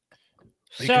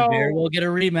 We could very well get a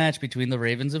rematch between the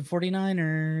Ravens and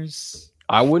 49ers.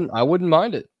 I wouldn't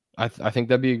mind it. I think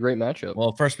that'd be a great matchup.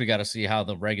 Well, first we got to see how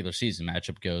the regular season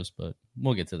matchup goes, but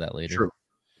we'll get to that later. True.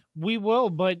 We will,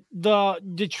 but the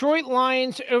Detroit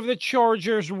Lions over the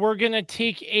Chargers, we're going to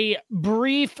take a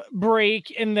brief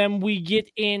break, and then we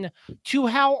get in to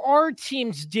how our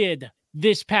teams did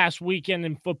this past weekend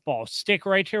in football. Stick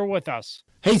right here with us.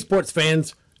 Hey, sports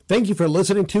fans. Thank you for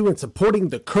listening to and supporting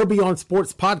the Kirby on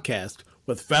Sports podcast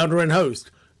with founder and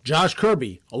host Josh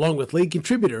Kirby, along with lead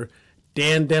contributor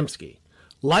Dan Dembski.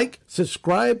 Like,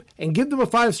 subscribe, and give them a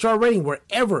 5-star rating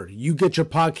wherever you get your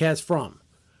podcast from.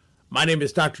 My name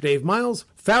is Dr. Dave Miles,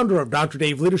 founder of Dr.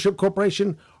 Dave Leadership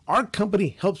Corporation. Our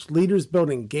company helps leaders build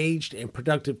engaged and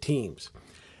productive teams.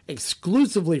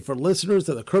 Exclusively for listeners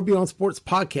of the Kirby on Sports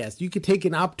podcast, you can take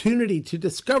an opportunity to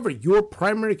discover your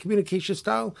primary communication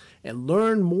style and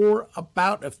learn more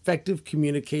about effective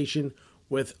communication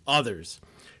with others.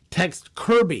 Text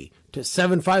Kirby to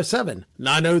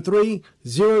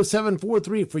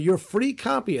 757-903-0743 for your free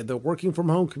copy of the Working From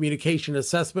Home Communication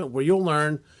Assessment, where you'll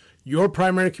learn your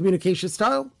primary communication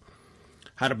style,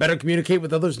 how to better communicate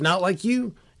with others not like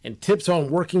you, and tips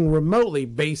on working remotely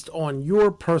based on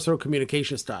your personal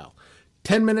communication style.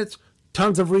 10 minutes,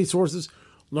 tons of resources,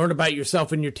 learn about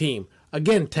yourself and your team.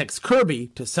 Again, text Kirby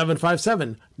to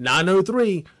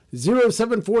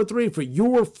 757-903-0743 for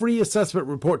your free assessment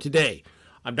report today.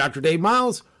 I'm Dr. Dave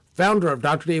Miles, founder of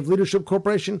Dr. Dave Leadership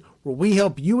Corporation, where we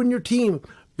help you and your team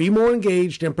be more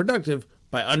engaged and productive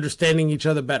by understanding each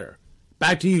other better.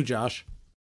 Back to you, Josh.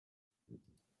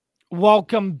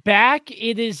 Welcome back.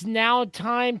 It is now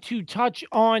time to touch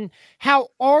on how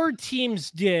our teams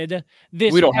did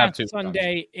this past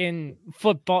Sunday in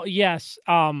football. Yes.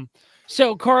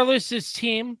 So Carlos's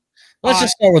team. Let's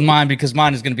just start with mine, because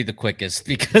mine is going to be the quickest,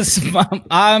 because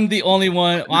I'm the only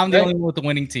one. I'm the only one with the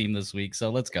winning team this week.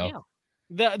 So let's go.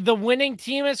 Yeah. The winning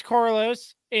team is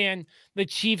Carlos, and the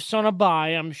Chiefs on a bye.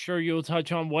 I'm sure you'll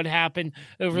touch on what happened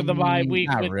over the bye week.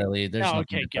 Not really. There's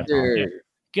okay, good. Good.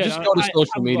 Just go to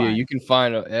social media. You can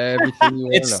find everything you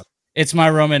want to know. It's my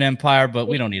Roman Empire, but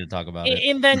we don't need to talk about it.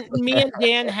 And then me and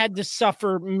Dan had to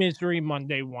suffer misery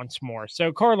Monday once more.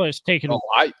 So Carlos, take it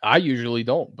away. I usually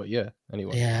don't, but yeah.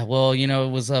 Anyway. Yeah, well, it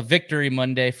was a victory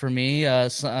Monday for me.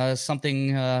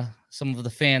 Something some of the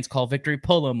fans call Victory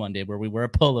Polo Monday, where we wear a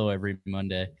polo every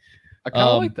Monday. I kind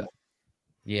of like that.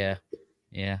 Yeah,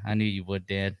 I knew you would,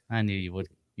 Dan. I knew you would.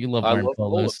 You love wearing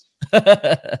polos.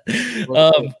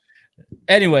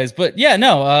 Anyways, but yeah,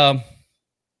 no.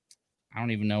 I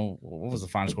don't even know what was the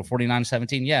final score.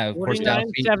 49-17. Yeah, of course.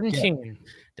 49-17.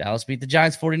 Dallas beat the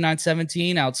Giants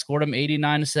 49-17. Outscored them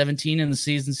 89-17 in the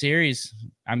season series.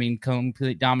 I mean,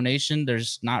 complete domination.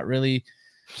 There's not really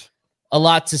a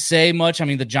lot to say much. I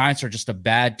mean, the Giants are just a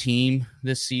bad team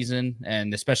this season,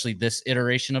 and especially this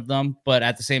iteration of them. But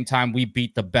at the same time, we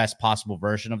beat the best possible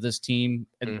version of this team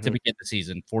to begin the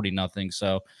season, 40-0.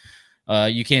 So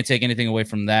you can't take anything away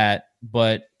from that.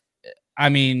 But I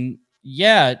mean,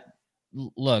 yeah,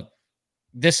 look,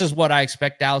 this is what I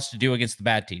expect Dallas to do against the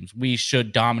bad teams. We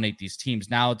should dominate these teams.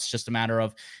 Now it's just a matter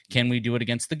of, can we do it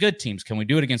against the good teams? Can we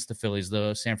do it against the Phillies,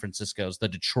 the San Franciscos, the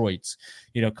Detroits,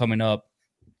 coming up,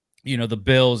 the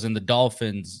Bills and the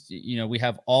Dolphins? We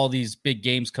have all these big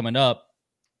games coming up,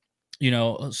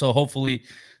 so hopefully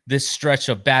this stretch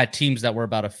of bad teams that we're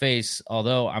about to face,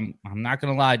 although I'm not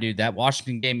going to lie, dude, that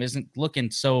Washington game isn't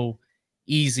looking so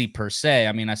easy per se.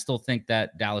 I mean, I still think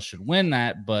that Dallas should win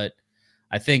that, but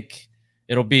I think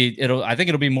it'll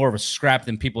be more of a scrap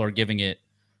than people are giving it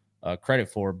credit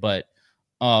for. But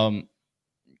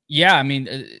yeah, I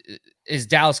mean, is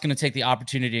Dallas going to take the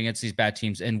opportunity against these bad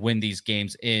teams and win these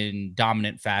games in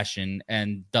dominant fashion,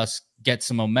 and thus get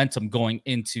some momentum going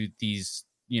into these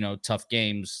tough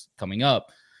games coming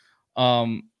up?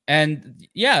 And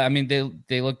yeah, I mean,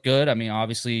 they look good. I mean,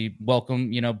 obviously,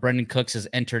 welcome. Brendan Cooks has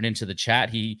entered into the chat.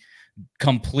 He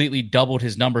completely doubled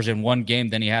his numbers in one game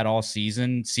than he had all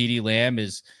season. CeeDee Lamb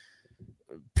is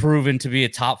proven to be a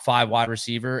top 5 wide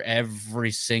receiver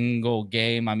every single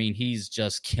game. I mean, he's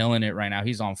just killing it right now.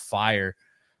 He's on fire.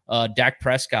 Dak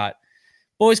Prescott.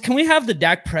 Boys, can we have the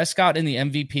Dak Prescott in the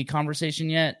MVP conversation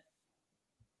yet?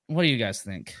 What do you guys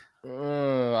think?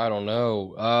 I don't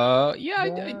know.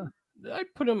 Yeah.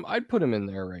 I'd put him in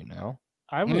there right now.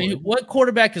 I mean, what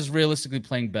quarterback is realistically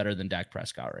playing better than Dak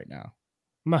Prescott right now?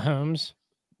 Mahomes.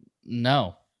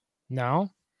 No.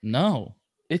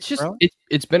 It's just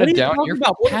it's been a down year.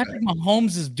 Patrick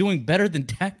Mahomes is doing better than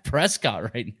Dak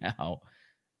Prescott right now.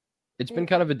 It's been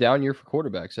kind of a down year for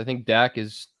quarterbacks. I think Dak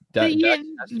is.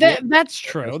 That's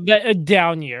true. A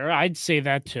down year, I'd say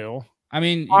that too. I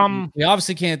mean, we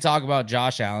obviously can't talk about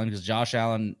Josh Allen, because Josh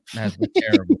Allen has been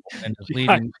terrible. and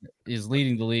is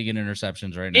leading the league in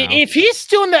interceptions right now. If he's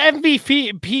still in the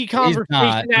MVP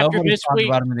conversation after this week,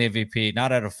 about him in the MVP,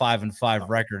 not at a 5-5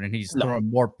 record, and he's throwing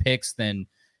more picks than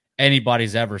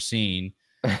anybody's ever seen.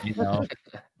 You know,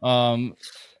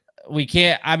 we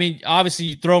can't. I mean, obviously,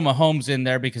 you throw Mahomes in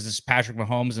there because it's Patrick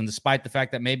Mahomes, and despite the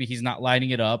fact that maybe he's not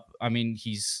lighting it up, I mean,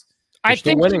 I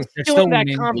think winning. He's still in that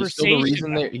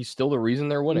conversation. He's still the reason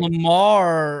they're winning.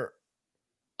 Lamar.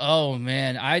 Oh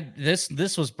man,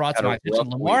 this was brought to my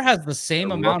attention. Lamar has the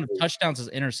same amount of touchdowns as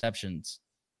interceptions.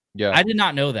 Yeah, I did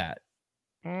not know that.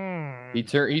 He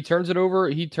turns it over.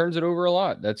 He turns it over a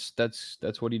lot. That's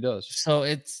what he does. So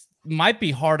it's might be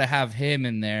hard to have him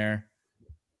in there.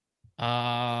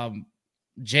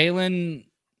 Jalen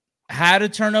had a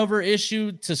turnover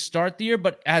issue to start the year,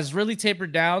 but has really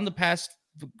tapered down the past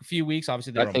few weeks.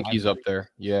 Obviously, I think he's up there.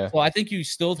 Yeah. So I think you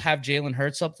still have Jalen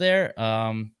Hurts up there.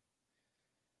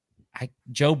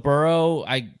 Joe Burrow.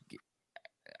 I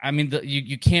mean,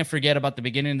 you can't forget about the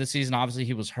beginning of the season. Obviously,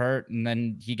 he was hurt, and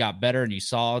then he got better, and you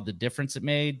saw the difference it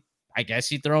made. I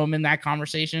guess you throw him in that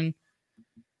conversation.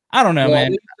 I don't know,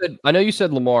 man. I know you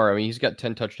said Lamar. I mean, he's got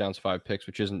 10 touchdowns, 5 picks,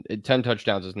 which isn't 10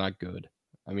 touchdowns is not good.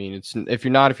 I mean, it's if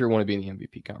you want to be in the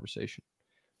MVP conversation,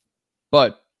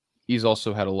 but he's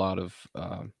also had a lot of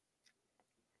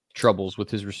troubles with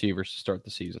his receivers to start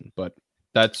the season. But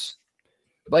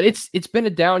it's been a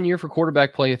down year for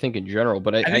quarterback play, I think, in general.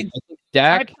 But I think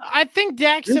Dak. I think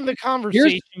Dak's in the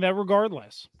conversation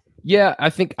regardless. Yeah, I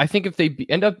think if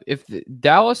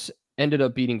Dallas ended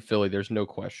up beating Philly, there's no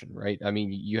question, right? I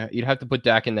mean, you'd have to put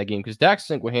Dak in that game because Dak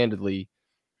single-handedly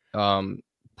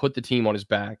put the team on his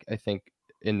back, I think,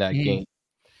 in that game.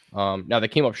 Now they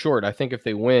came up short. I think if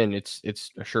they win, it's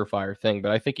a surefire thing.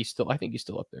 But I think he's still up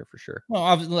there for sure.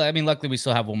 Well, I mean, luckily we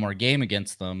still have one more game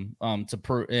against them. And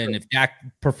if Dak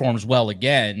performs well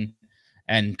again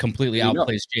and completely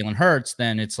outplays Jalen Hurts,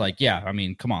 then it's like, yeah, I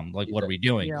mean, come on, like, what are we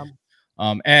doing? Yeah.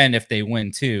 And if they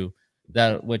win too,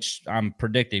 which I'm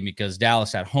predicting because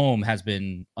Dallas at home has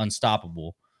been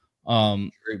unstoppable.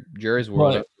 Jerry's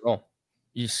world after all.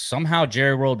 Somehow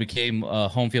Jerry World became a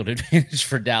home field advantage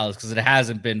for Dallas because it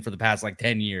hasn't been for the past like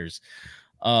 10 years.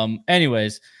 Dak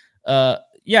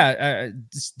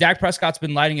Prescott's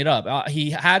been lighting it up.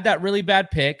 He had that really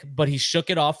bad pick, but he shook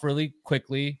it off really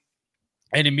quickly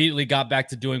and immediately got back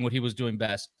to doing what he was doing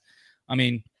best. I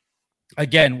mean,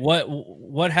 again,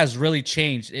 what has really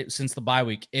changed since the bye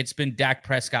week? It's been Dak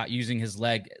Prescott using his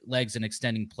legs and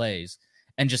extending plays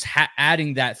and just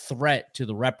adding that threat to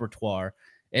the repertoire.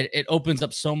 It opens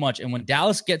up so much. And when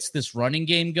Dallas gets this running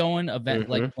game going,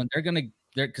 like when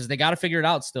because they got to figure it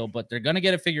out still, but they're going to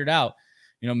get it figured out.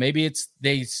 You know, maybe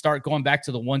they start going back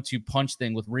to the 1-2 punch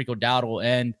thing with Rico Dowdle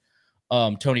and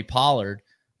Tony Pollard,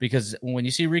 because when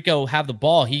you see Rico have the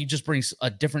ball, he just brings a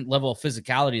different level of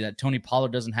physicality that Tony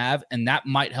Pollard doesn't have. And that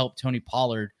might help Tony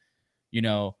Pollard,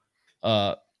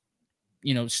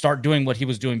 start doing what he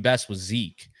was doing best with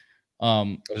Zeke. I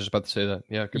was just about to say that.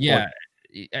 Yeah. Good point.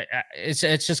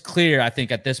 It's just clear, I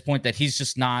think, at this point that he's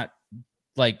just not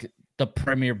like the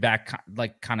premier back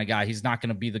kind of guy. He's not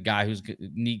going to be the guy who's is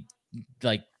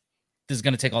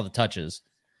going to take all the touches.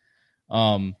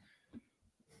 The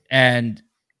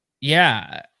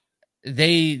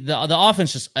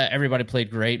offense just everybody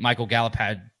played great. Michael Gallup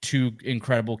had 2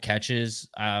 incredible catches.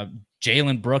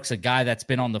 Jalen Brooks, a guy that's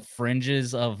been on the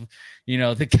fringes of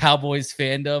the Cowboys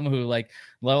fandom, who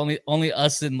only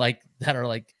us and that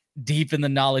are deep in the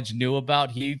knowledge knew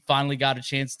about. He finally got a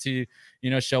chance to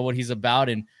show what he's about,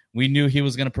 and we knew he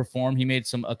was going to perform. He made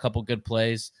a couple good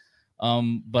plays,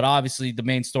 but obviously the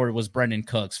main story was Brendan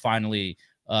Cooks finally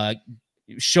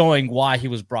showing why he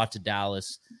was brought to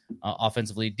Dallas.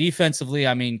 Offensively, defensively,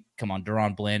 I mean, come on,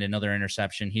 Deron Bland, another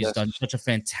interception. He's done such a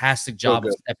fantastic job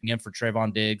of stepping in for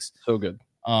Trayvon Diggs. So good.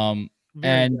 I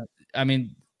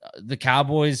mean, the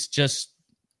Cowboys just.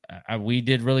 We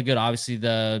did really good. Obviously,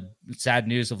 the sad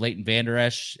news of Leighton Vander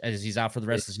Esch as he's out for the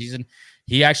rest of the season.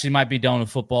 He actually might be done with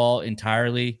football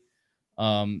entirely.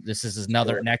 This is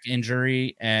another neck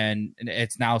injury, and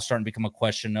it's now starting to become a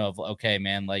question of, okay,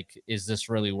 man, is this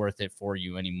really worth it for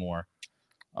you anymore?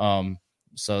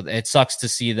 So it sucks to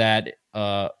see that,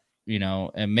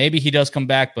 and maybe he does come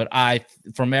back, but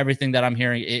from everything that I'm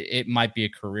hearing, it might be a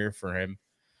career for him.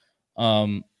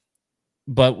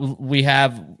 But we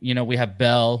have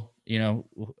Bell,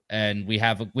 and we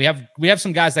have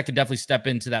some guys that could definitely step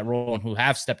into that role and who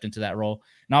have stepped into that role.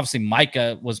 And obviously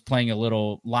Micah was playing a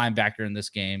little linebacker in this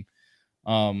game,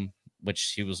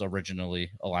 which he was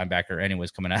originally a linebacker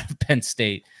anyways, coming out of Penn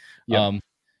State. Yep.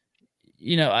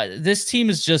 This team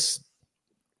is just,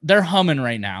 they're humming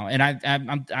right now. And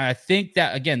I think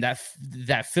that, again,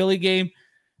 that Philly game,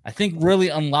 I think really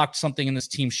unlocked something in this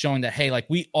team, showing that, hey, like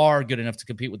we are good enough to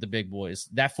compete with the big boys.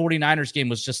 That 49ers game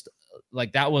was just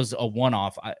like, that was a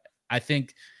one-off. I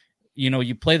think,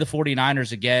 you play the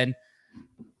 49ers again.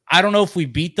 I don't know if we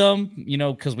beat them,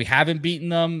 because we haven't beaten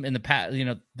them in the past,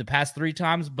 the past 3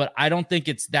 times, but I don't think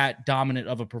it's that dominant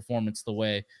of a performance the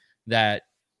way that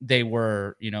they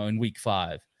were, in week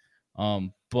 5.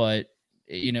 But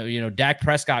Dak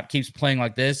Prescott keeps playing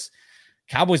like this.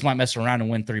 Cowboys might mess around and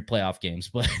win 3 playoff games,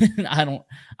 but I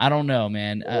don't know,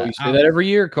 man. Well, you say that every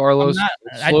year, Carlos.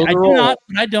 I do not,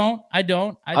 but I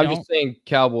don't. I'm just saying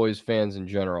Cowboys fans in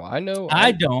general. I know.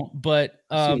 I don't, but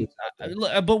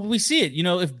we see it.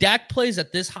 If Dak plays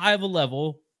at this high of a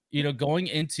level, going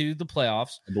into the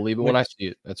playoffs, I believe it when I see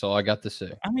it. That's all I got to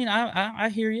say. I mean, I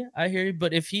hear you.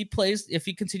 But if he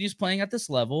continues playing at this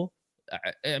level,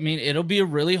 I mean, it'll be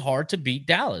really hard to beat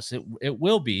Dallas. It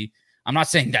will be. I'm not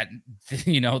saying that,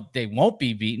 they won't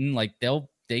be beaten. Like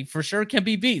they for sure can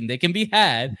be beaten. They can be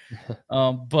had.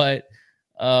 But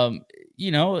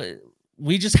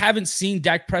we just haven't seen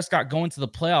Dak Prescott go into the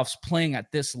playoffs playing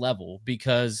at this level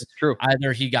because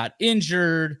either he got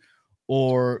injured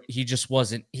or he just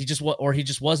wasn't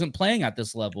playing at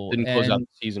this level. Didn't close out the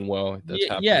season well.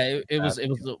 It was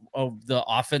the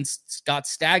offense got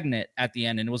stagnant at the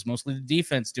end, and it was mostly the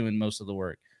defense doing most of the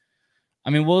work. I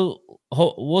mean,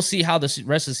 we'll see how the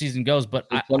rest of the season goes, but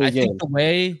I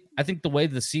think the way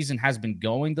the season has been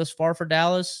going thus far for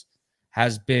Dallas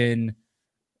has been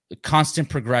constant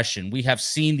progression. We have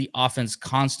seen the offense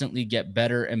constantly get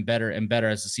better and better and better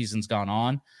as the season's gone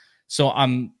on. So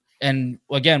and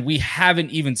again, we haven't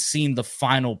even seen the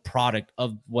final product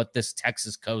of what this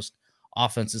Texas Coast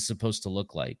offense is supposed to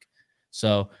look like.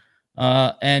 So,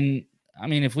 and I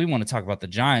mean, if we want to talk about the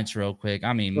Giants real quick,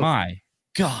 I mean, my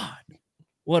God.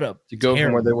 What up? To go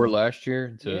from where they were last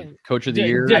year to coach of the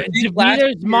year.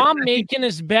 DeVito's mom making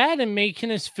his bed and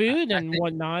making his food and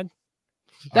whatnot.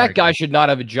 That guy should not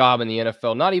have a job in the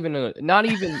NFL. Not even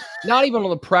on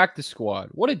the practice squad.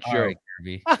 What a joke. All right,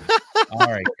 Kirby. All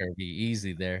right, Kirby.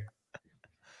 Easy there.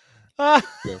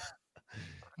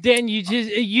 Dan,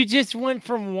 you just went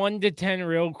from 1 to 10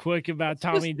 real quick about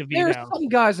Tommy DeVito. There's some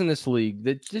guys in this league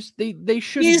that just they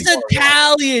should. He's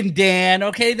Italian, Dan.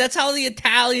 Okay, that's how the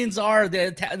Italians are. I'm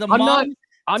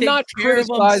not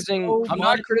criticizing. I'm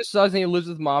not criticizing he lives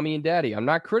with mommy and daddy. I'm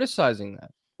not criticizing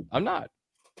that. I'm not,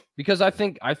 because I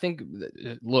think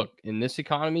look, in this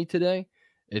economy today,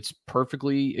 it's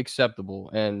perfectly acceptable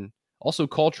and also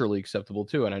culturally acceptable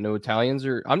too. And I know Italians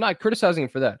are. I'm not criticizing him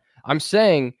for that. I'm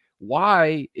saying,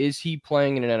 why is he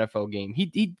playing in an NFL game?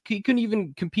 He couldn't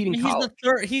even compete in college.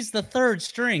 He's the third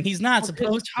string. He's not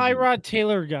supposed to. Tyrod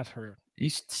Taylor got hurt.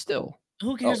 He's still.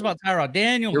 Who cares about Tyrod?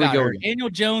 Daniel got hurt.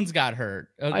 Daniel Jones got hurt.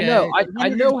 Okay? I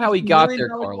know how he got there,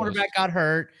 Carlos. Quarterback got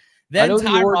hurt. Then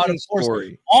Tyrod, of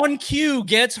course, on cue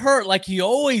gets hurt like he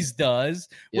always does,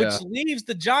 which leaves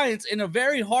the Giants in a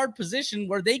very hard position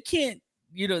where they can't,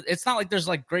 it's not like there's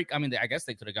like great. I mean, I guess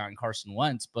they could have gotten Carson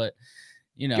Wentz, but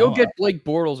go get Blake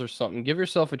Bortles or something. Give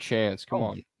yourself a chance. Come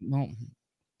on.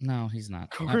 No, he's not.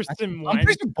 I'm pretty sure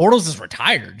Bortles is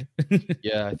retired.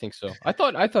 Yeah, I think so. I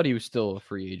thought he was still a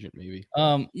free agent, maybe.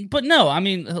 But no, I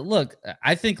mean, look,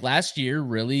 I think last year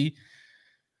really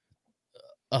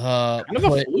kind of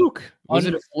a fluke. Was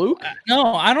it a fluke?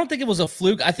 No, I don't think it was a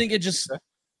fluke. I think it just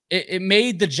it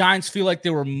made the Giants feel like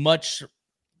they were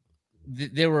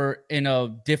in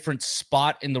a different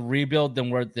spot in the rebuild than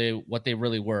what they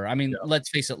really were. I mean, let's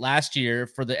face it, last year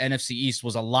for the NFC East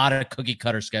was a lot of cookie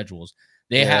cutter schedules.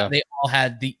 They all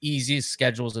had the easiest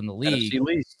schedules in the league. NFC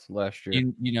least last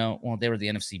year. They were the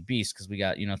NFC beast because we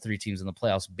got 3 teams in the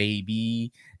playoffs,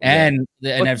 baby. And the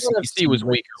NFC was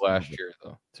weaker last year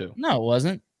though, too. No, it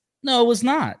wasn't. No, it was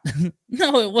not.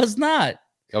 No, it was not.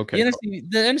 Okay. The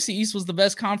NFC East was the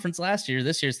best conference last year.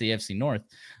 This year's the NFC North.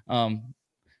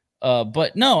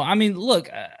 But no, I mean, look,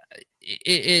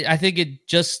 I think it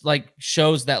just like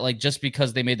shows that like just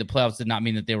because they made the playoffs did not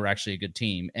mean that they were actually a good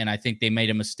team. And I think they made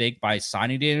a mistake by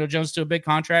signing Daniel Jones to a big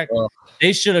contract.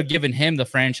 They should have given him the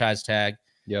franchise tag.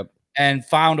 Yep. And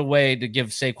found a way to give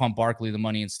Saquon Barkley the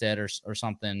money instead or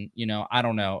something. I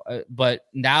don't know. But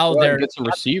now they're get some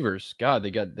receivers. God, they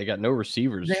got no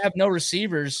receivers. They have no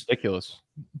receivers. Ridiculous.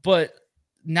 But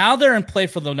now they're in play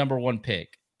for the number 1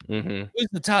 pick. Mm-hmm. Who's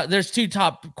the top? There's 2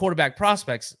 top quarterback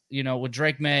prospects, with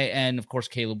Drake May and of course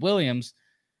Caleb Williams.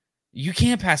 You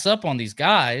can't pass up on these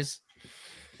guys.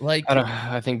 Like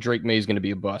I think Drake May is going to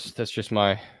be a bust. That's just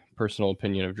my personal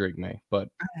opinion of Drake May. But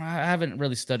I haven't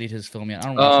really studied his film yet.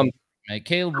 I don't know.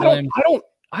 Caleb Williams.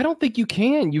 I don't think you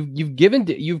can.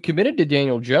 You've committed to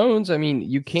Daniel Jones. I mean,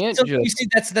 you can't. You see,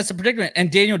 that's a predicament.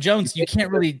 And Daniel Jones, you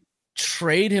can't really.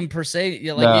 trade him per se.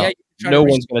 No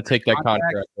one's going to take that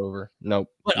contract over. Nope.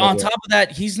 But on top of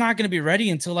that, he's not going to be ready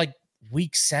until like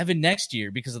week 7 next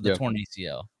year because of the torn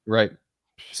ACL. Right.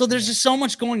 So there's just so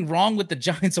much going wrong with the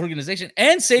Giants organization,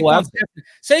 and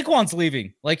Saquon's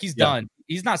leaving. Like he's done.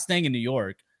 He's not staying in New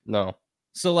York. No.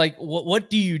 So like, what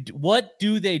do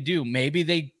they do? Maybe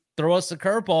they throw us a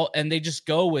curveball and they just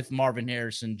go with Marvin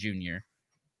Harrison Jr.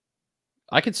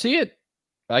 I can see it.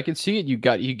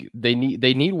 They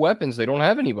need weapons. They don't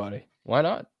have anybody. Why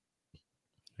not?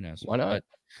 Who knows? Why not?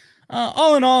 But,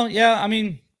 all in all, yeah. I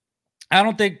mean, I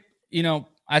don't think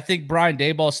I think Brian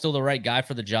Daboll is still the right guy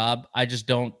for the job. I just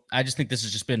think this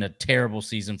has just been a terrible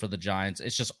season for the Giants.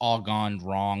 It's just all gone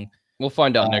wrong. We'll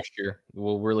find out next year.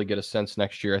 We'll really get a sense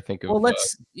next year, I think.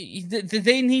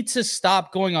 They need to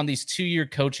stop going on these 2-year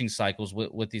coaching cycles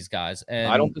with these guys. And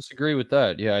I don't disagree with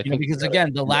that. Yeah, I think because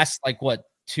again, the last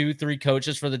 2-3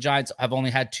 coaches for the Giants have only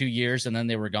had 2 years and then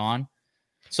they were gone.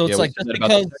 So it's just because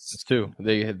the Texans too.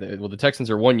 The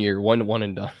Texans are 1 year, one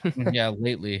and done. Yeah,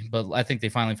 lately, but I think they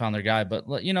finally found their guy. But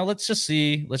let's just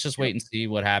see. Let's just wait and see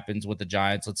what happens with the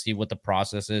Giants. Let's see what the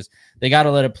process is. They got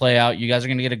to let it play out. You guys are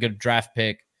going to get a good draft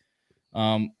pick.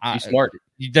 Be smart.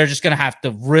 They're just going to have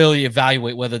to really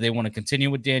evaluate whether they want to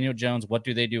continue with Daniel Jones. What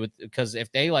do they do because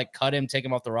if they cut him, take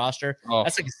him off the roster,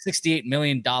 that's like a $68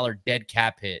 million dead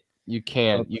cap hit. You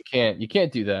can't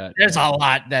do that. There's a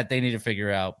lot that they need to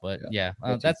figure out, but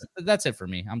that's it for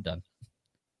me. I'm done.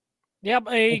 Yep,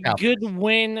 a good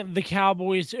win, the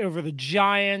Cowboys over the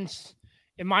Giants.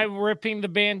 Am I ripping the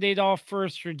Band-Aid off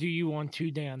first, or do you want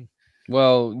to, Dan?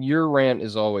 Well, your rant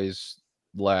is always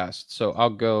last, so I'll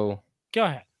go. Go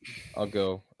ahead. I'll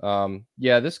go.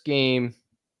 This game,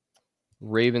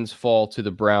 Ravens fall to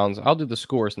the Browns. I'll do the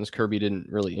score since Kirby didn't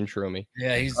really intro me.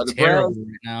 Yeah, he's terrible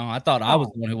right now. I thought I was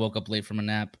the one who woke up late from a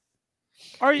nap.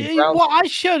 Are you? Well, I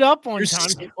showed up on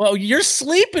time. Well, you're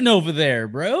sleeping over there,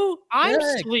 bro. I'm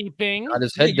sleeping. Got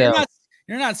his head down.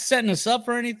 You're not setting us up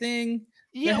for anything.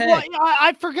 Yeah, well,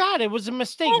 I forgot. It was a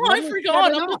mistake. Oh, I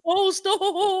forgot. I'm the host.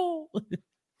 Oh.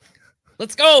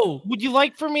 Let's go. Would you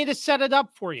like for me to set it up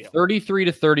for you?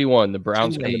 33-31. The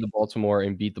Browns come into Baltimore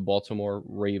and beat the Baltimore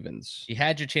Ravens. You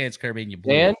had your chance, Kirby, and you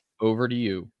blew it. Over to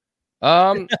you.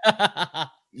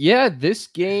 Yeah, this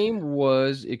game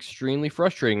was extremely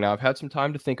frustrating. Now, I've had some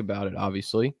time to think about it,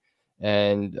 obviously.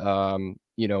 And,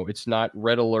 it's not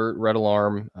red alert, red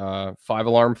alarm,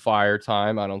 5-alarm fire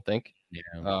time, I don't think. Yeah.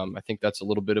 I think that's a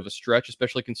little bit of a stretch,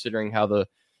 especially considering how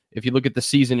if you look at the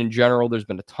season in general, there's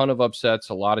been a ton of upsets,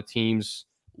 a lot of teams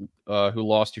who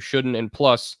lost who shouldn't. And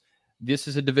plus, this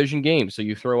is a division game. So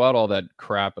you throw out all that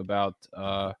crap about,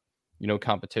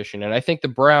 competition. And I think the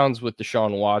Browns with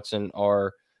Deshaun Watson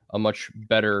are a much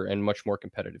better and much more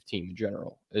competitive team in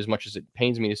general, as much as it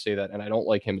pains me to say that. And I don't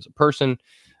like him as a person.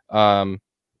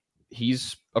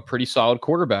 He's a pretty solid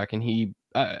quarterback, and he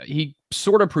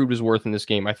sort of proved his worth in this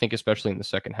game, I think, especially in the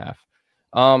second half.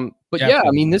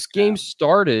 This game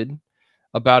started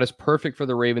about as perfect for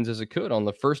the Ravens as it could. On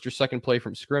the first or second play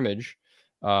from scrimmage,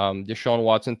 Deshaun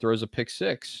Watson throws a pick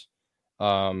six.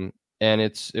 And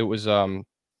it was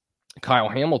Kyle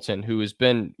Hamilton, who has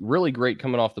been really great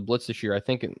coming off the blitz this year. I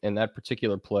think in that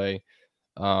particular play,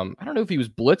 I don't know if he was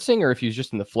blitzing or if he was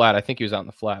just in the flat. I think he was out in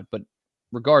the flat, but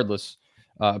regardless,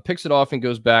 picks it off and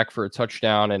goes back for a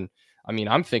touchdown. And I mean,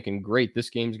 I'm thinking, great, this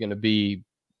game's going to be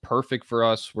perfect for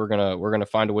us. We're gonna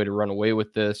find a way to run away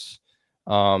with this.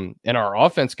 And our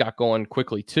offense got going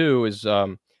quickly too, as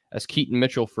Keaton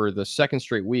Mitchell for the second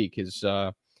straight week has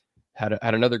had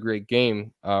another great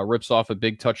game. Rips off a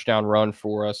big touchdown run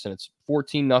for us, and it's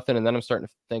 14-0. And then I'm starting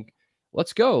to think,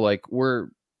 let's go. Like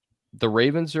the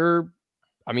Ravens are,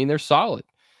 they're solid.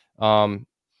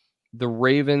 The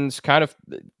Ravens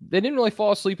they didn't really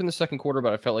fall asleep in the second quarter,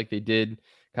 but I felt like they did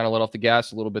kind of let off the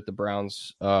gas a little bit. The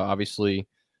Browns obviously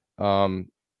it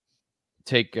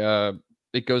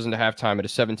goes into halftime at a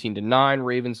 17-9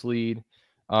 Ravens lead.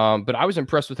 But I was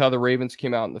impressed with how the Ravens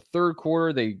came out in the third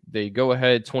quarter. They go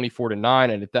ahead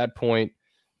 24-9, and at that point,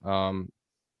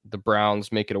 the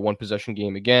Browns make it a one-possession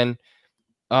game again.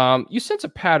 You sense a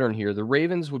pattern here. The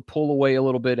Ravens would pull away a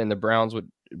little bit, and the Browns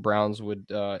would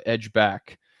edge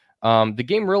back. The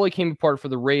game really came apart for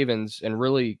the Ravens and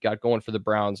really got going for the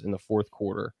Browns in the fourth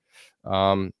quarter.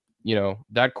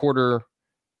 That quarter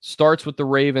starts with the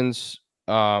Ravens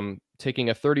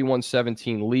taking a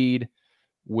 31-17 lead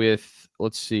with,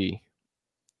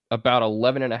 about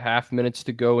 11 and a half minutes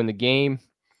to go in the game.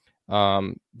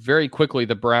 Very quickly,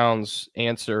 the Browns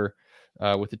answer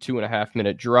with a 2.5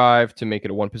 minute drive to make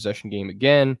it a one possession game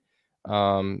again.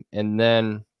 And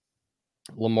then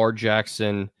Lamar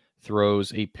Jackson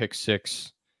throws a pick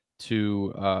six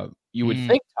to you would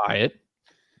think tie it,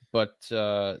 but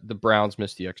the Browns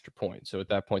missed the extra point. So at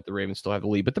that point, the Ravens still have the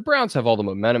lead. But the Browns have all the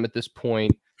momentum at this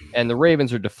point, and the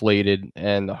Ravens are deflated,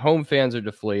 and the home fans are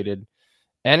deflated.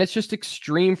 And it's just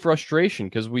extreme frustration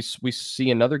because we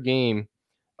see another game,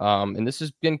 and this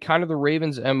has been kind of the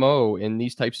Ravens' MO in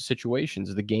these types of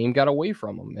situations. The game got away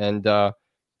from them, and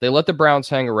they let the Browns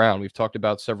hang around. We've talked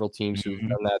about several teams who've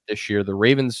done that this year. The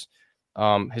Ravens,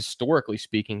 historically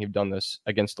speaking, have done this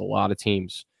against a lot of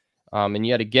teams. And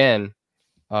yet again,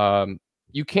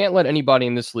 you can't let anybody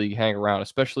in this league hang around,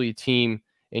 especially a team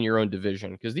in your own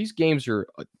division, because these games are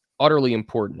utterly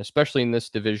important, especially in this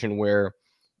division where,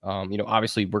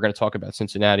 obviously we're going to talk about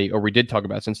Cincinnati, or we did talk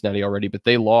about Cincinnati already, but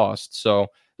they lost. So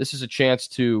this is a chance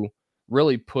to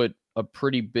really put a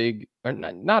pretty big, or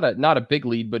not a big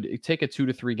lead, but take a 2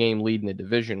 to 3 game lead in the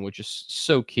division, which is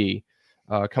so key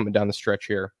coming down the stretch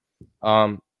here.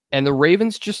 And the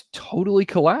Ravens just totally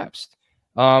collapsed.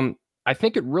 I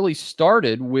think it really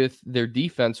started with their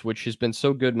defense, which has been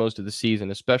so good most of the season,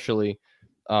 especially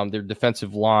their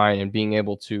defensive line and being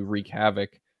able to wreak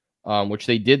havoc, which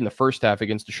they did in the first half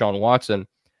against Deshaun Watson.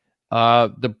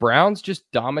 The Browns just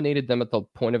dominated them at the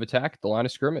point of attack, at the line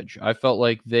of scrimmage. I felt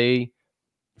like they,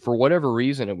 for whatever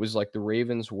reason, it was like the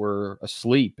Ravens were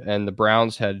asleep and the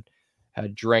Browns had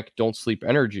drank don't sleep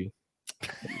energy.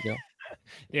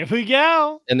 There we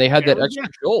go. And they had that extra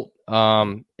jolt.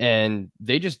 And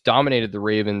they just dominated the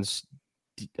Ravens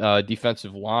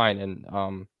defensive line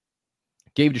and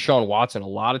gave Deshaun Watson a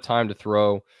lot of time to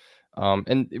throw.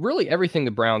 And really everything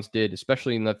the Browns did,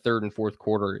 especially in the third and fourth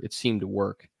quarter, it seemed to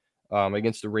work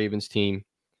against the Ravens team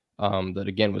that,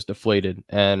 again, was deflated.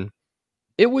 And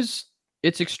it's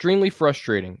extremely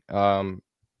frustrating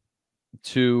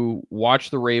to watch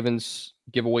the Ravens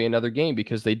give away another game,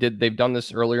 because they've done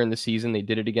this earlier in the season. They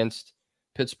did it against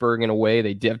Pittsburgh in a way.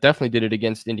 They definitely did it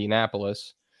against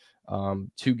Indianapolis.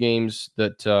 2 games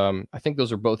that I think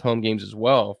those are both home games as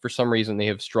well. For some reason, they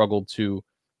have struggled to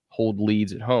hold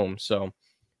leads at home. So,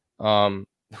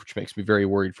 which makes me very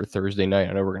worried for Thursday night.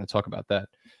 I know we're going to talk about that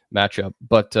matchup,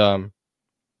 but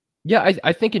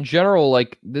I think in general,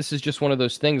 like, this is just one of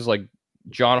those things, like,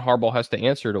 John Harbaugh has to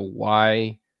answer to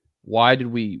why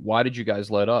did you guys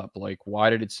let up? Like, why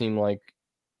did it seem like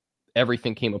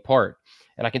everything came apart?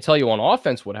 And I can tell you on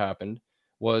offense what happened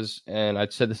was, and I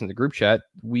said this in the group chat,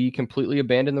 we completely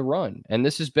abandoned the run. And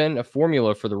this has been a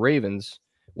formula for the Ravens.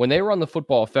 When they run the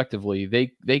football effectively,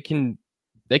 they can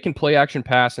play action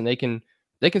pass, and they can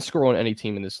score on any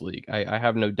team in this league. I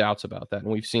have no doubts about that.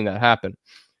 And we've seen that happen.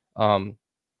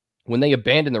 When they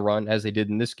abandon the run, as they did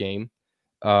in this game,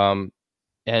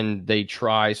 and they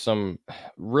try some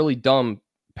really dumb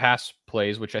pass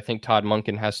plays, which I think Todd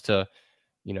Monken has to,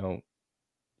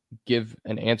 give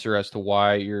an answer as to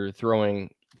why you're throwing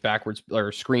backwards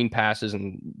or screen passes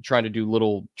and trying to do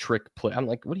little trick play. I'm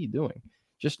like, what are you doing?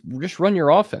 Just run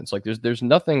your offense. Like, there's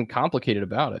nothing complicated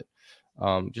about it.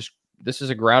 This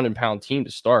is a ground and pound team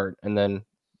to start, and then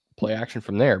play action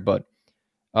from there. But,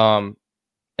 and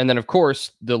then of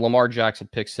course the Lamar Jackson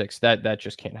pick six, that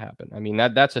just can't happen. I mean,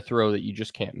 that's a throw that you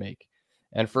just can't make.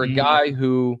 And for a guy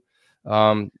who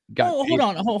hold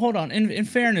on. In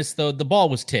fairness, though, the ball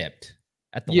was tipped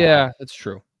at the line. That's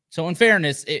true. So in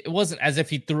fairness, it wasn't as if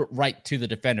he threw it right to the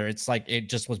defender. It's like it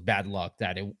just was bad luck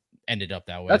that it ended up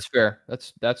that way. That's fair.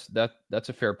 That's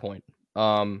a fair point.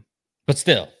 But it's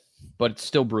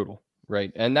still brutal,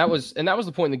 right? And that was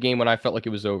the point in the game when I felt like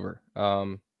it was over.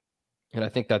 And I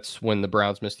think that's when the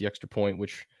Browns missed the extra point,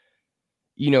 which,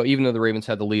 even though the Ravens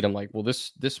had the lead, I'm like, well,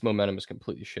 this momentum is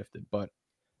completely shifted. But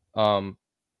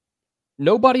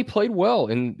nobody played well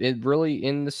in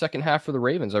the second half for the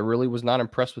Ravens. I really was not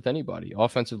impressed with anybody,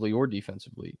 offensively or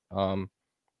defensively. And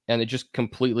it just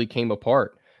completely came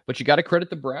apart. But you got to credit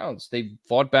the Browns. They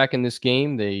fought back in this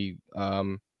game. They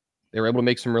were able to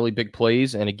make some really big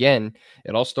plays. And again,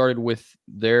 it all started with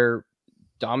their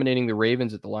dominating the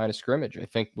Ravens at the line of scrimmage, I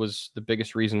think, was the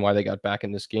biggest reason why they got back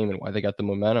in this game and why they got the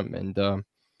momentum. And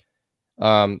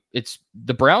it's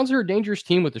the Browns are a dangerous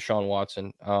team with Deshaun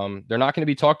Watson. They're not going to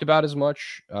be talked about as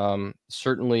much.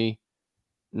 Certainly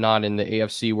not in the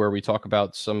AFC, where we talk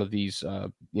about some of these,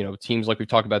 teams like we've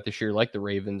talked about this year, like the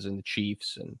Ravens and the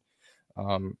Chiefs and,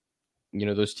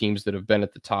 those teams that have been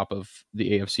at the top of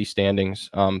the AFC standings.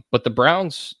 But the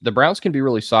Browns can be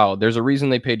really solid. There's a reason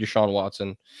they paid Deshaun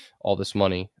Watson all this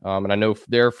money. And I know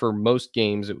there for most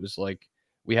games, it was like,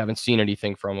 we haven't seen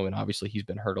anything from him. And obviously he's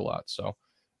been hurt a lot. So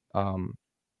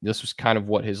this was kind of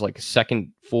what his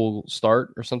second full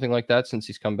start or something like that since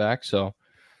he's come back. So,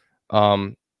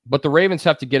 but the Ravens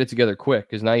have to get it together quick,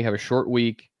 because now you have a short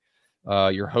week.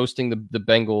 You're hosting the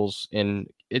Bengals in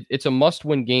it's a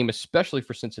must-win game, especially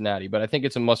for Cincinnati, but I think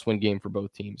it's a must-win game for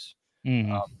both teams.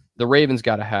 Mm-hmm. The Ravens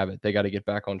got to have it. They got to get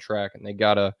back on track, and they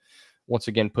got to, once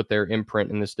again, put their imprint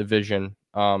in this division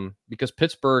because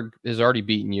Pittsburgh has already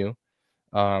beaten you.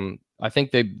 I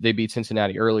think they beat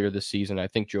Cincinnati earlier this season. I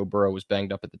think Joe Burrow was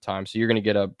banged up at the time. So you're going to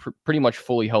get a pretty much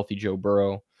fully healthy Joe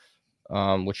Burrow,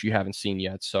 which you haven't seen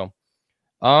yet. So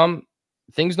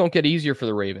things don't get easier for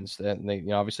the Ravens. They,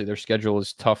 obviously their schedule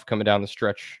is tough coming down the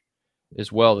stretch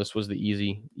as well. This was the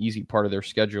easy part of their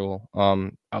schedule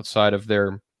outside of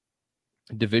their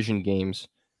division games.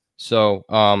 So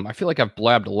I feel like I've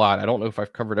blabbed a lot. I don't know if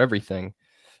I've covered everything.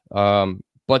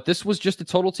 But this was just a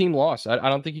total team loss. I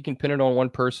don't think you can pin it on one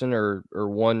person or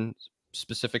one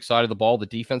specific side of the ball. The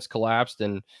defense collapsed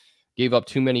and gave up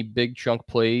too many big chunk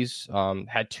plays,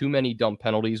 had too many dumb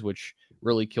penalties, which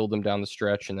really killed them down the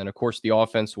stretch. And then, of course, the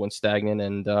offense went stagnant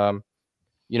and,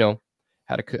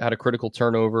 had a critical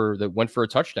turnover that went for a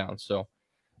touchdown. So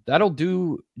that'll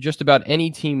do just about any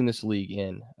team in this league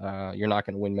in. You're not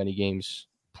going to win many games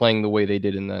playing the way they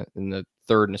did in the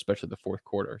third and especially the fourth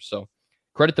quarter. So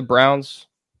credit the Browns.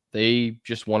 They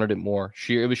just wanted it more.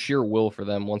 It was sheer will for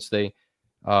them once that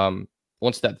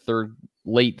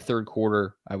late third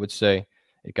quarter, I would say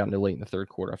it got into late in the third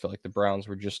quarter. I felt like the Browns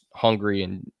were just hungry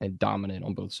and dominant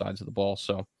on both sides of the ball.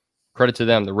 So credit to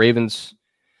them. The Ravens,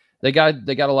 they got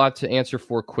a lot to answer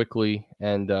for quickly,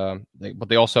 and but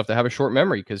they also have to have a short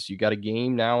memory because you got a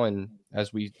game now, and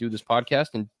as we do this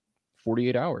podcast in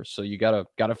 48 hours, so you gotta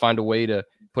find a way to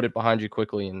put it behind you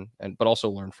quickly and but also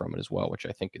learn from it as well, which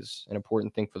I think is an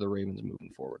important thing for the Ravens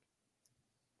moving forward.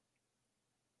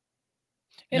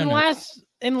 Last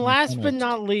but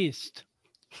not least.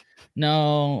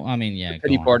 No, I mean, yeah. The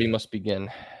pity party must begin.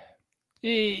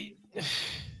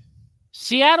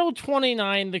 Seattle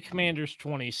 29, the Commanders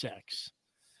 26.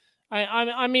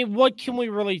 I mean, what can we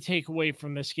really take away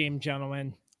from this game,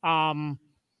 gentlemen?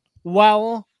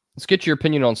 Well, let's get your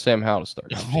opinion on Sam Howell to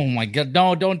start. Oh my God.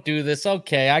 No, don't do this.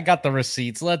 Okay. I got the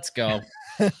receipts. Let's go.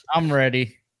 I'm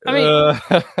ready.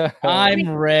 I'm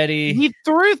ready. He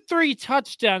threw 3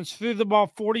 touchdowns, threw the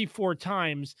ball 44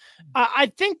 times.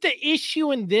 I think the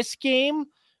issue in this game,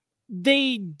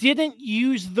 they didn't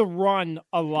use the run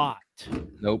a lot.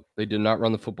 Nope. They did not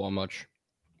run the football much.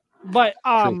 But,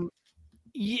 Sam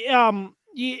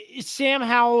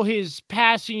Howell, his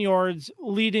passing yards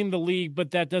leading the league, but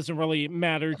that doesn't really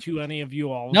matter to any of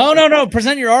you all. No.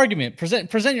 Present your argument.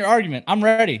 Present your argument. I'm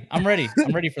ready. I'm ready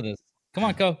for this. Come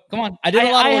on, Co. Come on. I did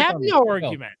a lot of work. I have no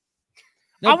argument.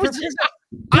 No, present your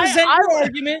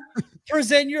argument.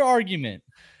 Present your argument.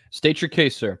 State your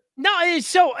case, sir. No,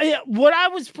 so what I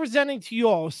was presenting to you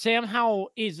all, Sam Howell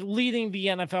is leading the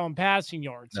NFL in passing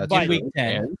yards. That's in week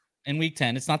 10. In week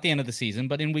 10. It's not the end of the season,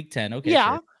 but in week 10. Okay.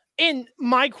 Yeah. Sure. And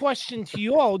my question to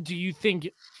you all, do you think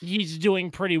he's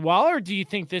doing pretty well, or do you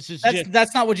think this is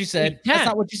that's not what you said. That's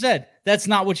not what you said. That's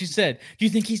not what you said. Do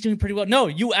you think he's doing pretty well? No,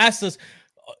 you asked us.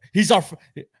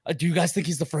 Do you guys think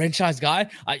he's the franchise guy?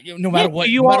 No matter what,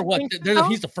 he's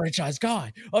the franchise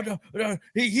guy. Oh no,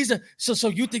 he's a. So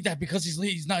you think that because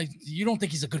he's not? You don't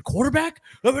think he's a good quarterback?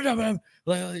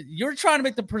 You're trying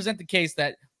to present the case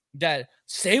that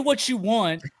say what you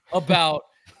want about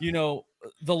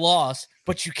the loss,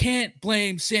 but you can't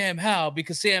blame Sam Howell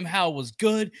because Sam Howell was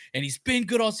good and he's been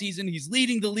good all season. He's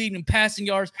leading the league in passing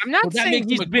yards. I'm not saying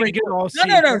he's been good all season.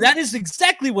 No. That is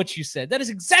exactly what you said. That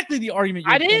is exactly the argument.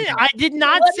 I did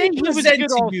not say he was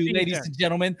good all season. Ladies and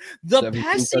gentlemen, the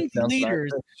passing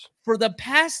leaders for the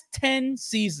past 10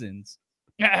 seasons,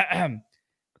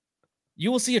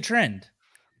 you will see a trend.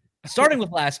 Starting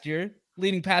with last year,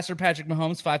 leading passer Patrick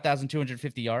Mahomes,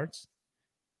 5,250 yards.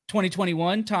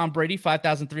 2021, Tom Brady,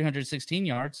 5,316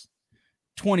 yards.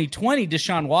 2020,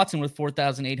 Deshaun Watson with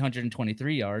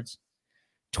 4,823 yards.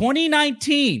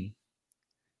 2019,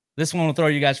 this one will throw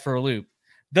you guys for a loop.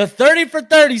 The 30 for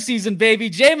 30 season, baby.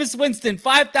 Jameis Winston,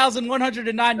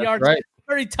 5,109 yards, right.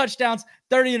 30 touchdowns,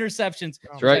 30 interceptions.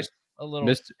 That's right. A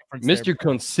little Mr.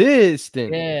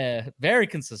 Consistent. Yeah, very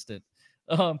consistent.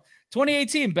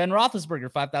 2018, Ben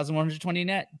Roethlisberger,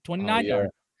 5,129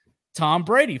 yards. Tom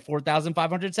Brady,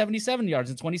 4,577 yards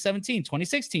in 2017.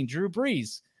 2016, Drew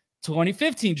Brees.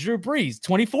 2015, Drew Brees.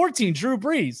 2014, Drew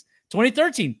Brees.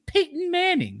 2013, Peyton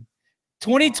Manning.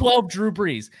 2012, Drew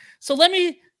Brees. So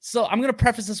I'm going to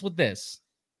preface this with this.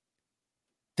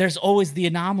 There's always the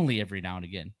anomaly every now and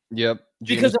again. Yep.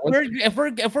 Because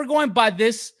if we're going by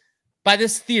this by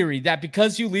this theory that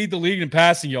because you lead the league in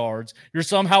passing yards, you're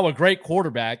somehow a great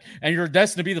quarterback and you're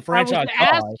destined to be the franchise guy.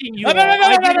 Asking you, I didn't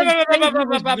say he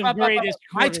was the greatest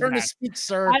My turn to quarterback. speak,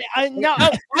 sir. No,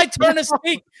 my turn to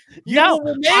speak. You will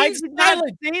remain I did not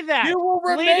silent. say that. You will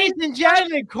remain Ladies and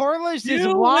gentlemen, Carlos is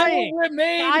lying.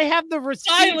 I have the receipt.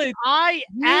 silent. I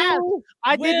asked.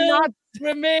 I did not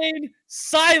remain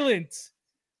silent.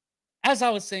 As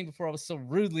I was saying before, I was so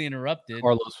rudely interrupted.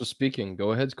 Carlos was speaking.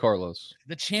 Go ahead, Carlos.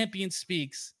 The champion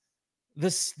speaks.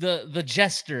 The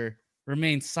jester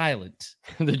remains silent.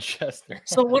 The jester.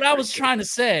 So what I was trying to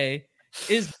say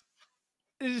is,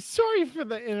 sorry for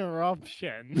the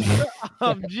interruption.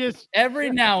 I'm just every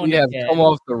now and We have again. come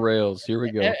off the rails. Here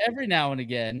we go. Every now and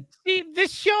again. see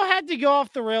this show had to go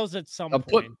off the rails at some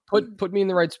point. Put me in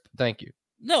the right. Thank you.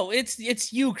 No,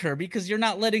 it's you, Kirby, because you're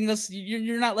not letting us.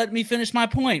 You're not letting me finish my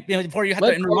point. Before you have Let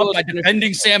to interrupt Carlos by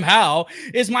defending Sam Howell.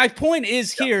 My point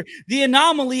is here. The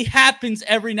anomaly happens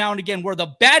every now and again where the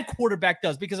bad quarterback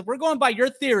does. Because if we're going by your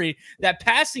theory that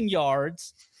passing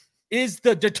yards is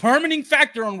the determining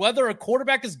factor on whether a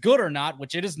quarterback is good or not,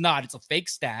 which it is not. It's a fake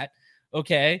stat.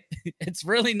 Okay, it's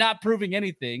really not proving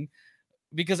anything.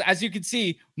 Because as you can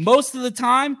see, most of the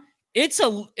time. It's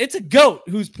a GOAT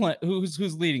who's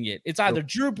leading it. It's either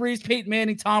Drew Brees, Peyton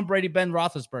Manning, Tom Brady, Ben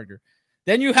Roethlisberger.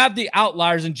 Then you have the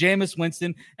outliers in Jameis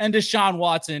Winston and Deshaun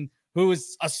Watson, who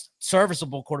is a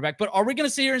serviceable quarterback. But are we going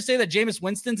to sit here and say that Jameis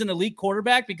Winston's an elite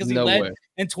quarterback because he led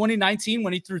in 2019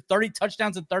 when he threw 30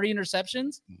 touchdowns and 30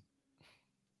 interceptions?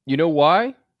 You know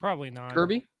why? Probably not.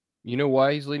 Kirby? You know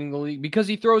why he's leading the league? Because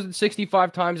he throws it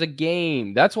 65 times a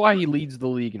game. That's why he leads the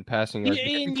league in passing yards.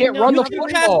 You can't run the You can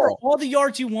pass for football. all the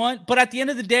yards you want, but at the end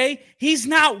of the day, he's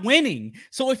not winning.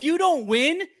 So if you don't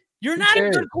win, you're not a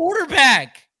good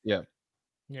quarterback. Yeah.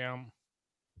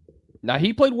 Now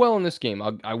he played well in this game.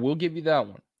 I will give you that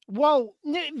one. Well,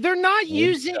 they're not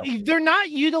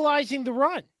utilizing the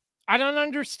run. I don't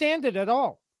understand it at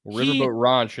all. Riverboat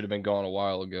Ron should have been gone a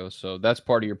while ago, so that's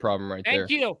part of your problem right there.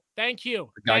 Thank you.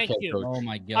 Oh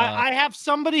my God! I have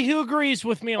somebody who agrees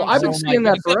with me on. I've been saying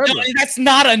that forever. No, that's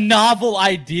not a novel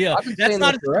idea. That's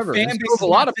not forever. Fan base a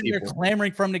lot of people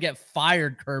clamoring for him to get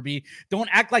fired. Kirby, don't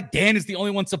act like Dan is the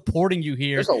only one supporting you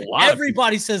here. There's a lot.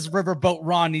 Everybody says Riverboat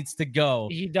Ron needs to go.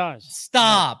 He does.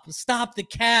 Stop the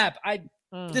cap.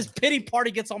 This pity party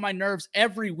gets on my nerves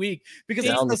every week because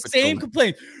it's the same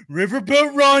complaint.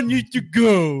 Riverboat Ron needs to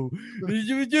go. They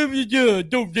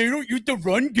don't use the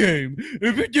run game.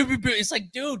 It's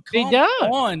like, dude, come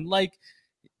on. Like,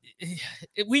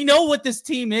 we know what this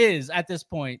team is at this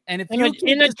point. And if you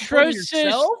an atrocious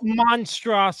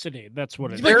monstrosity, that's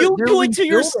what it is. But you do it to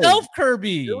yourself,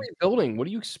 Kirby. They're rebuilding. What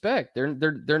do you expect? They're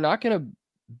not going to.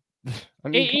 I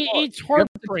mean, it's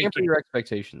heartbreaking. You have to temper your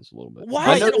expectations a little bit.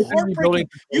 Why is it heartbreaking?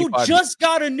 You just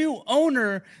got a new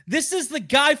owner. This is the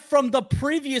guy from the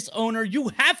previous owner.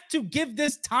 You have to give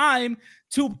this time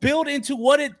to build into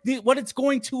what it's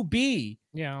going to be.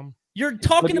 Yeah. You're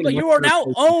talking about you are now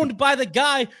owned by the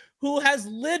guy who has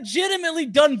legitimately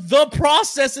done the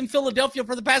process in Philadelphia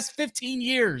for the past 15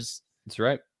 years. That's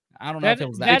right. I don't know if it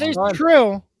was that. That is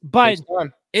true, but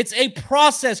it's a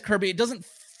process, Kirby. It doesn't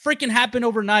freaking happen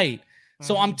overnight.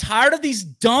 So I'm tired of these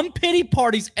dumb pity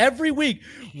parties every week.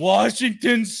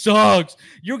 Washington sucks.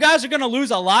 You guys are going to lose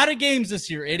a lot of games this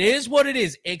year. It is what it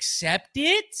is. Accept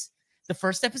it. The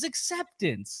first step is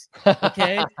acceptance.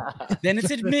 Okay. Then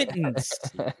it's admittance.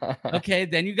 Okay.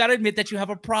 Then you got to admit that you have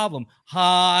a problem.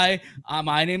 Hi,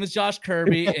 my name is Josh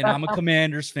Kirby and I'm a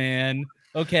Commanders fan.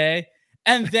 Okay.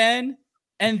 And then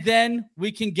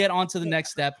we can get on to the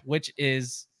next step, which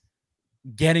is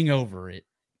getting over it.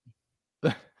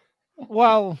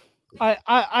 Well,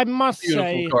 I must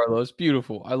say, Carlos,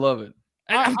 beautiful. I love it.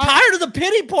 I'm tired of the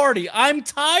pity party. I'm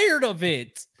tired of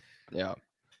it. Yeah.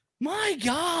 My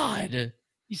God.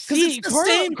 You see,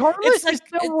 Carlos is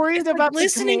so worried about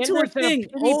listening to a thing.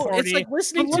 It's like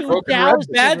listening to a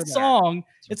bad song.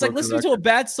 It's like listening to a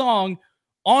bad song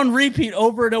on repeat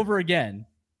over and over again.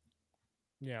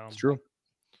 Yeah, it's true.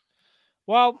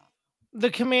 Well, the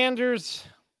Commanders.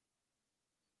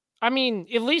 I mean,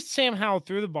 at least Sam Howell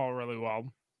threw the ball really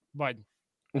well, but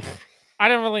I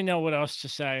don't really know what else to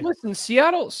say. Listen,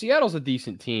 Seattle's a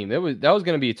decent team. That was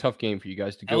going to be a tough game for you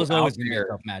guys to go. That was always going to be a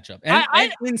tough matchup, and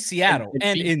in Seattle,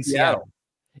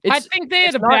 I think they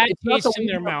had a bad taste in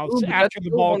their mouths after the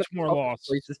Baltimore loss.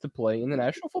 Places to play in the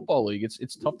National Football League.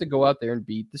 It's tough to go out there and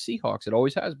beat the Seahawks. It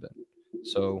always has been.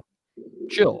 So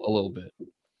chill a little bit.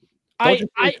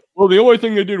 Well, the only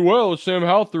thing they did well is Sam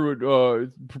Howell threw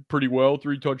it pretty well,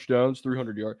 3 touchdowns,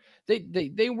 300 yards.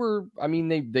 They were, I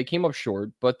mean, they came up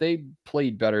short, but they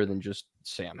played better than just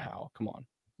Sam Howell. Come on.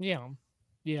 Yeah.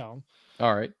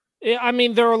 All right. I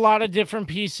mean, there are a lot of different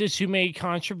pieces who made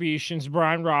contributions.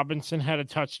 Brian Robinson had a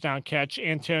touchdown catch.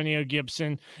 Antonio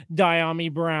Gibson,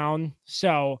 Diami Brown.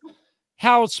 So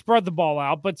Howell spread the ball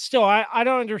out. But still, I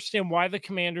don't understand why the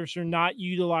Commanders are not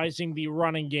utilizing the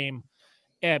running game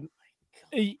at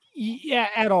all.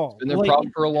 It's been their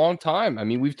problem for a long time. I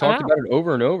mean, we've talked about it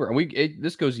over and over. And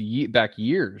this goes back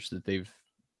years that they've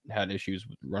had issues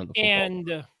with running the football. And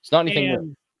it's not anything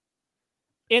new.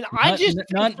 And I just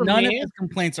none of his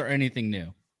complaints are anything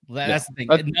new. That's the thing.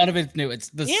 None of it's new. It's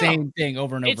the same thing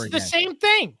over and over again. It's the same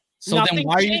thing. So then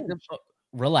why are you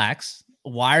relax?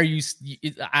 Why are you?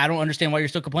 I don't understand why you're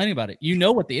still complaining about it. You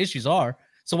know what the issues are.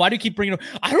 So why do you keep bringing it up?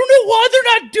 I don't know why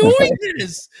they're not doing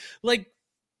this. Like,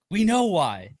 we know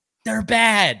why. They're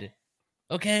bad.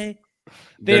 Okay?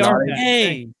 They are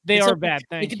bad. They are bad.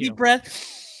 Thank you. Take a deep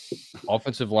breath.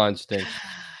 Offensive line stinks.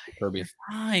 Kirby. You're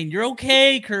fine. You're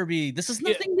okay, Kirby. This is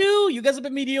nothing new. You guys have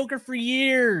been mediocre for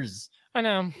years. I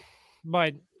know,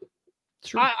 but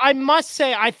I must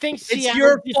say, I think it's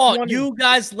your fault. You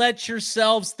guys let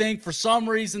yourselves think for some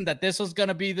reason that this was going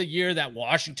to be the year that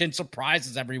Washington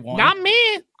surprises everyone. Not me.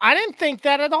 I didn't think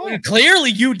that at all. And clearly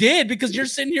you did, because you're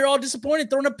sitting here all disappointed,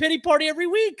 throwing a pity party every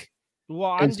week.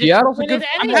 Well, I'm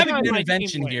having an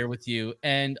intervention here with you,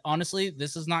 and honestly,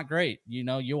 this is not great. You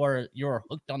know, you are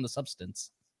hooked on the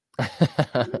substance.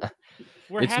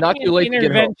 It's not too late to get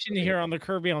intervention here on the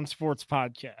Kirby on Sports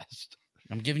podcast.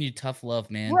 I'm giving you tough love,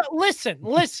 man. Well, listen.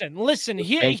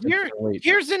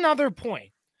 Here's another point.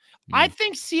 I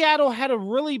think Seattle had a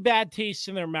really bad taste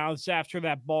in their mouths after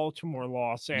that Baltimore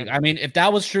loss. I mean, if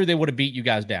that was true, they would have beat you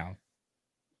guys down.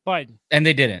 And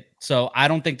they didn't. So I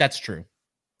don't think that's true.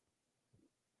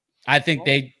 I think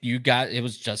it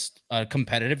was just a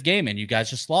competitive game and you guys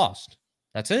just lost.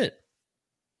 That's it.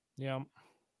 Yeah.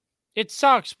 It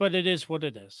sucks, but it is what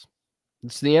it is.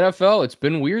 It's the NFL. It's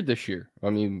been weird this year. I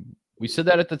mean, we said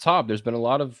that at the top. There's been a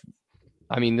lot of,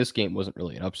 this game wasn't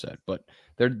really an upset, but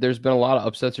there's been a lot of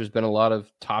upsets. There's been a lot of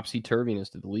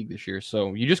topsy-turviness to the league this year.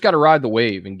 So you just got to ride the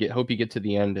wave and hope you get to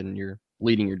the end and you're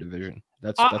leading your division.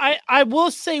 I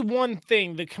will say one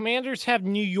thing. The Commanders have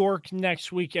New York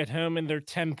next week at home, and they're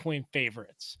 10-point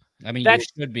favorites. I mean, that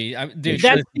should be.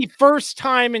 That's the first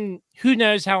time in who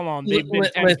knows how long they've been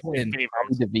 10-point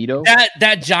favorites.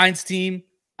 That Giants team.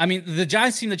 I mean, the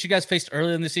Giants team that you guys faced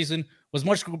earlier in the season was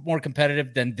much more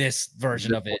competitive than this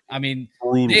version of it. I mean,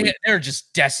 they're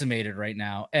just decimated right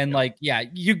now. And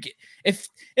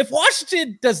if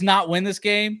Washington does not win this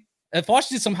game, if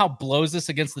Washington somehow blows this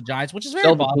against the Giants, which is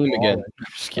very possible again.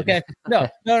 Okay, no.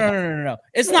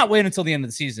 It's not waiting until the end of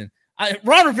the season.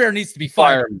 Ron Rivera needs to be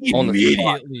fired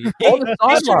immediately. On the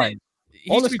sideline.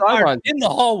 On the sideline. In the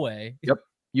hallway. Yep.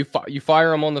 You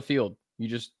fire him on the field. You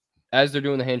just, as they're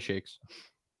doing the handshakes,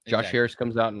 Josh Harris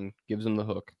comes out and gives him the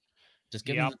hook. Just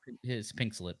give him his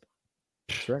pink slip.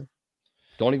 That's right.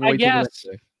 Don't even wait till the next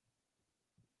day.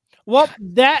 Well,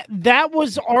 that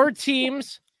was our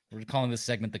team's. We're calling this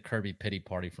segment the Kirby Pity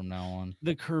Party from now on.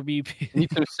 The Kirby Pity.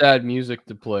 Need some sad music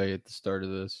to play at the start of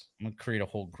this. I'm going to create a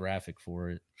whole graphic for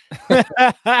it. It's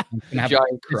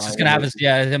just going to have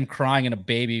him crying and a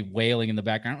baby wailing in the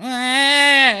background.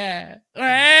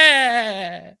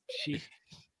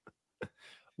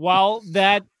 Well,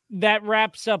 that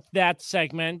wraps up that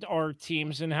segment, our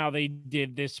teams and how they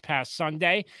did this past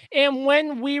Sunday. And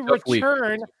when we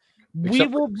return, we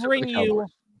will bring you.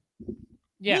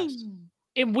 Yes.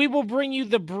 And we will bring you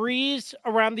the breeze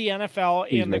around the NFL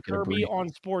and the Kirby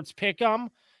on Sports Pick'em.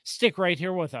 Stick right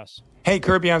here with us. Hey,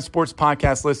 Kirby on Sports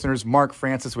podcast listeners, Mark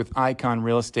Francis with Icon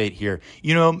Real Estate here.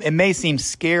 You know, it may seem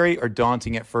scary or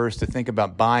daunting at first to think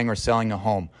about buying or selling a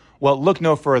home. Well, look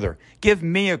no further. Give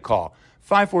me a call.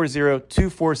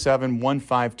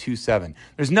 540-247-1527.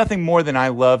 There's nothing more than I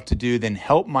love to do than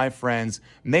help my friends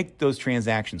make those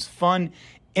transactions fun,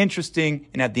 interesting,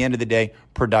 and at the end of the day,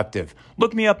 productive.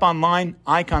 Look me up online,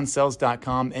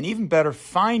 iconsells.com, and even better,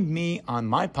 find me on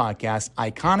my podcast,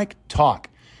 Iconic Talk,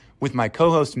 with my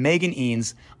co-host Megan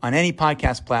Eanes on any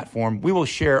podcast platform. We will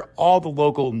share all the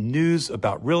local news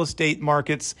about real estate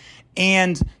markets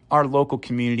and our local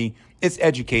community. It's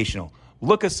educational.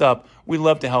 Look us up. We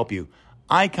love to help you.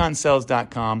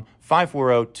 iconsells.com,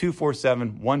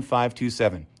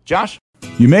 540-247-1527. Josh?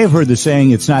 You may have heard the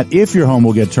saying, it's not if your home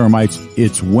will get termites,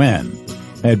 it's when.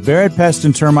 At Barrett Pest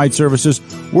and Termite Services,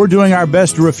 we're doing our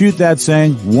best to refute that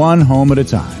saying one home at a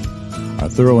time. Our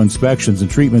thorough inspections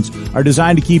and treatments are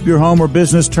designed to keep your home or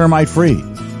business termite-free.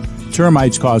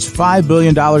 Termites cause $5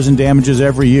 billion in damages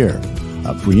every year.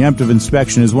 A preemptive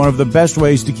inspection is one of the best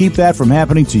ways to keep that from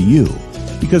happening to you.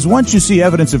 Because once you see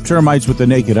evidence of termites with the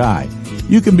naked eye,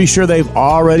 you can be sure they've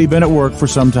already been at work for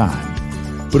some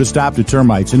time. put a stop to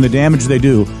termites and the damage they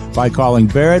do by calling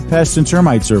Barrett Pest and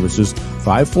Termite Services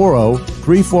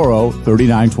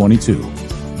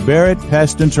 540-340-3922. Barrett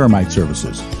Pest and Termite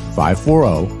Services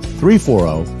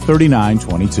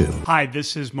 540-340-3922. Hi,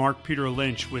 this is Mark Peter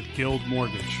Lynch with Guild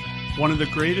Mortgage. One of the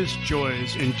greatest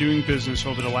joys in doing business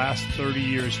over the last 30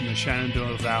 years in the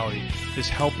Shenandoah Valley is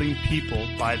helping people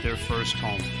buy their first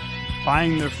home.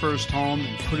 Buying their first home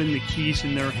and putting the keys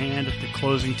in their hand at the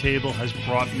closing table has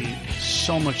brought me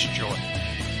so much joy.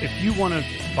 If you want to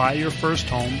buy your first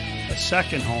home, a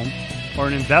second home, or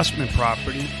an investment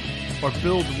property, or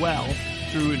build wealth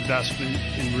through investment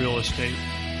in real estate,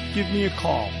 give me a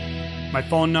call. My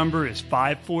phone number is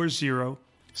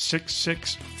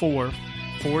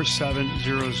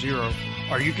 540-664-4700,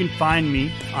 or you can find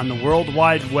me on the World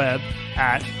Wide Web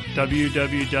at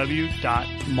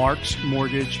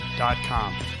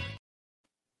www.marksmortgage.com.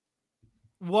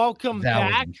 Welcome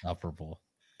back. Was insufferable.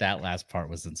 That last part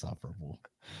was insufferable.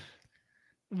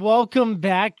 Welcome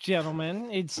back, gentlemen.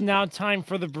 It's now time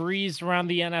for the breeze around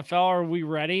the NFL. Are we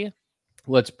ready?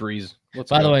 Let's breeze.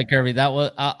 By the way, Kirby, that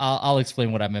was I'll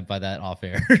explain what I meant by that off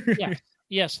air.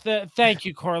 Yes. Thank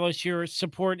you, Carlos. Your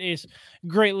support is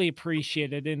greatly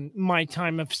appreciated in my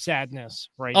time of sadness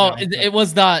right now. It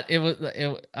was not.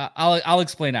 I'll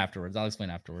explain afterwards.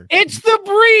 It's the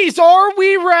breeze. Are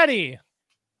we ready?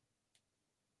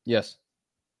 Yes.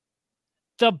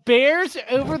 The Bears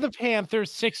over the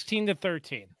Panthers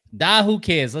 16-13. Who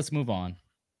cares? Let's move on.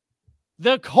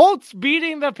 The Colts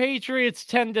beating the Patriots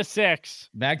 10-6.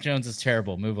 Mac Jones is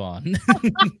terrible. Move on.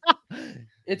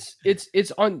 They're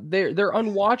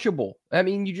unwatchable. I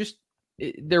mean,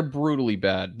 they're brutally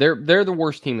bad. They're the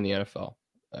worst team in the NFL.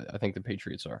 I think the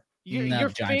Patriots are. Your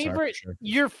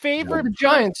favorite the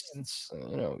Giants,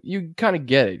 you kind of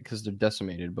get it because they're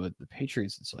decimated, but the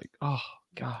Patriots, it's like, oh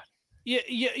God.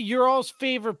 Your all's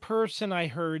favorite person I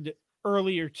heard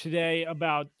earlier today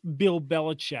about Bill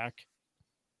Belichick.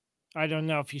 I don't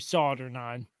know if you saw it or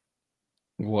not.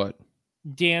 What?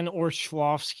 Dan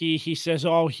Orshlovsky. He says,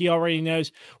 he already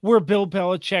knows where Bill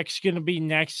Belichick's going to be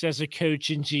next as a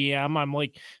coach and GM. I'm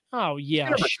like, oh,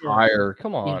 yeah, sure. Retire.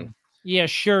 Come on. Yeah,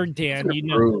 sure, Dan. You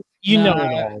know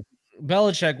it all.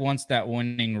 Belichick wants that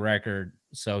winning record,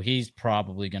 so he's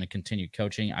probably going to continue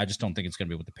coaching. I just don't think it's going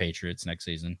to be with the Patriots next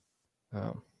season.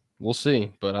 We'll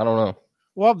see, but I don't know.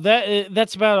 Well,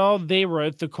 that's about all they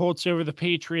wrote. The Colts over the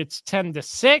Patriots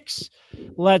 10-6.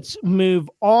 Let's move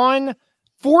on.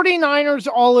 49ers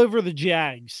all over the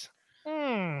Jags.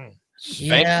 Yeah,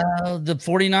 the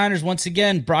 49ers, once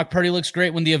again, Brock Purdy looks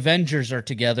great when the Avengers are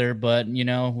together, but,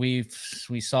 we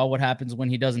saw what happens when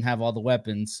he doesn't have all the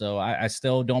weapons, so I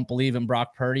still don't believe in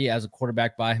Brock Purdy as a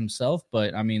quarterback by himself,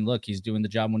 but, I mean, look, he's doing the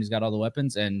job when he's got all the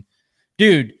weapons, and,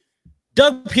 dude,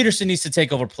 Doug Peterson needs to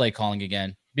take over play calling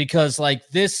again, because,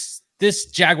 this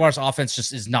Jaguars offense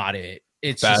just is not it.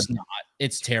 It's just not.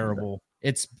 It's terrible.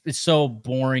 It's so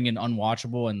boring and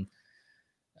unwatchable, and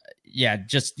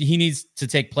he needs to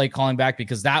take play calling back,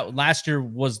 because that last year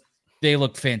they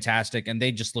looked fantastic and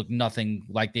they just look nothing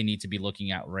like they need to be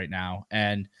looking at right now.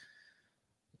 And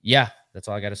that's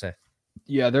all I got to say.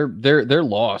 Yeah, they're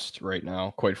lost right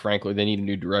now. Quite frankly, they need a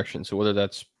new direction. So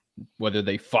whether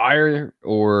they fire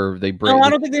or they bring. No, I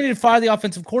don't think they need to fire the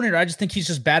offensive coordinator. I just think he's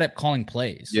just bad at calling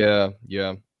plays. Yeah.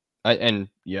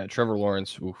 Trevor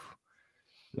Lawrence. Oof.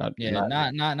 Not great.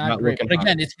 But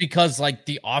again, it's because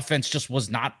the offense just was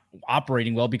not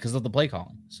operating well because of the play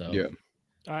calling. So yeah,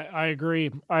 I agree.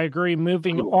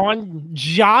 Moving on,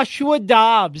 Joshua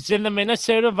Dobbs and the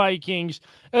Minnesota Vikings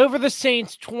over the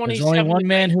Saints 27. There's only one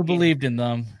man who believed in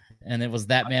them, and it was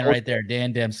that man right there,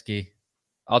 Dan Dembski.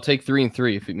 I'll take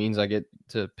 3-3 if it means I get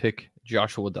to pick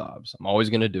Joshua Dobbs. I'm always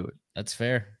going to do it. That's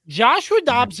fair. Joshua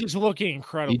Dobbs is looking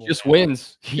incredible. He just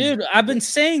wins. Dude, I've been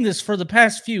saying this for the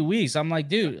past few weeks. I'm like,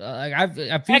 dude, I've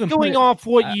echoing off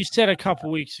what you said a couple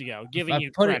weeks ago,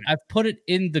 I've put it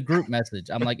in the group message.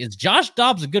 I'm like, is Josh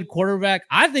Dobbs a good quarterback?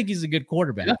 I think he's a good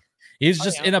quarterback. Yeah. He's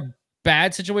just in a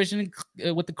bad situation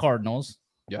with the Cardinals.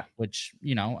 Yeah. Which,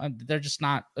 they're just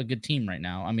not a good team right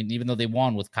now. I mean, even though they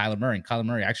won with Kyler Murray, and Kyler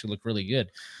Murray actually looked really good.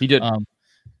 He did.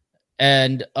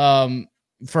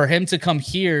 For him to come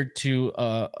here to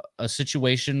a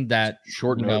situation that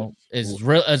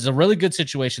is a really good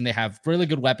situation, they have really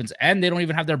good weapons, and they don't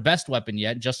even have their best weapon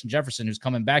yet, Justin Jefferson, who's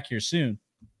coming back here soon.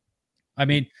 I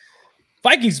mean,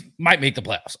 Vikings might make the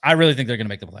playoffs. I really think they're going to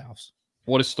make the playoffs.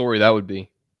 What a story that would be.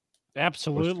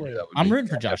 Absolutely. I'm rooting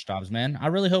for Josh Dobbs, man. I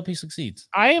really hope he succeeds.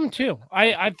 I am too.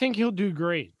 I think he'll do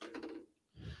great.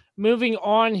 Moving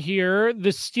on here, the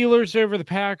Steelers over the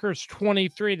Packers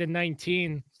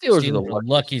 23-19. Steelers are the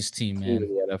luckiest team, man. In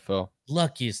the NFL.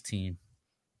 Luckiest team.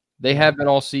 They have been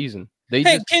all season.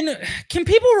 Can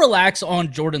people relax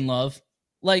on Jordan Love?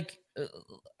 Like,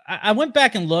 I went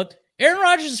back and looked. Aaron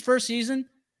Rodgers' first season,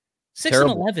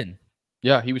 6-11.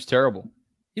 Yeah, he was terrible.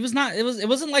 He was not. It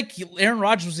wasn't like Aaron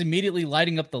Rodgers was immediately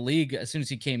lighting up the league as soon as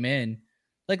he came in.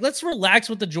 Like, let's relax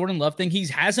with the Jordan Love thing. He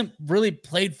hasn't really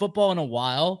played football in a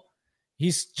while.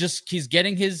 He's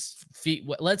getting his feet.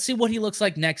 Let's see what he looks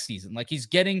like next season. Like, he's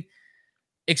getting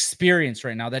experience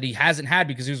right now that he hasn't had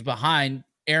because he was behind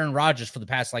Aaron Rodgers for the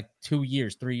past 3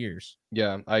 years.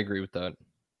 Yeah, I agree with that.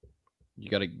 You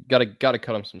gotta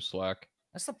cut him some slack.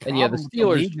 That's the problem. The Steelers with the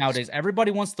league nowadays.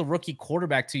 Everybody wants the rookie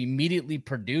quarterback to immediately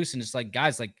produce, and it's like,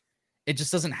 guys, it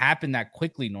just doesn't happen that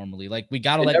quickly normally. Like, we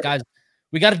gotta let guys,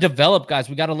 we gotta develop guys.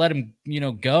 We gotta let them,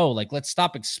 go. Like, let's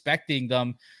stop expecting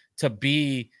them to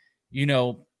be,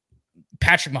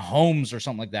 Patrick Mahomes or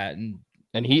something like that.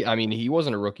 And he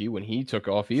wasn't a rookie when he took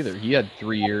off either. He had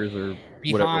 3 years or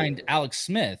behind whatever. Alex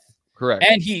Smith. Correct.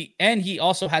 And he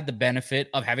also had the benefit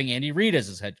of having Andy Reid as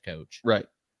his head coach. Right.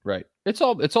 It's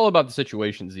all about the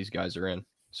situations these guys are in.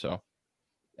 So,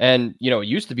 and it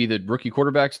used to be that rookie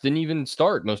quarterbacks didn't even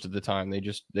start most of the time.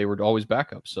 They were always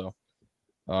backups. So,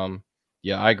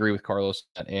 yeah, I agree with Carlos.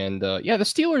 And the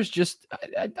Steelers just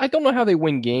I don't know how they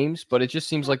win games, but it just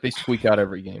seems like they squeak out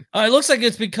every game. It looks like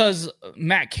it's because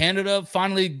Matt Canada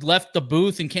finally left the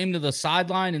booth and came to the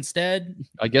sideline instead.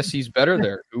 I guess he's better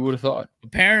there. Who would have thought?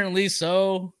 Apparently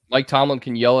so. Mike Tomlin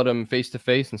can yell at him face to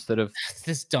face instead of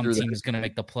this dumb team is going to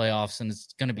make the playoffs, and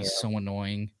it's going to be so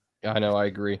annoying. Yeah, I know. I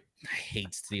agree. I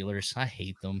hate Steelers. I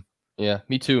hate them. Yeah,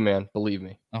 me too, man. Believe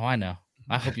me. Oh, I know.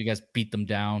 I hope you guys beat them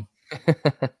down.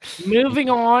 Moving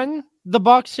on, the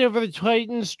Bucks over the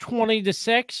Titans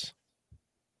 20-6.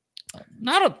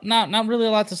 Not really a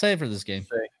lot to say for this game.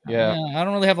 Yeah, I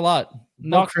don't really have a lot.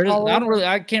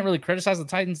 I can't really criticize the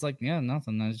Titans.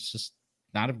 Nothing. It's just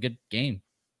not a good game.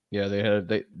 Yeah, they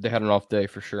had an off day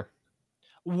for sure.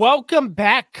 Welcome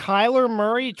back, Kyler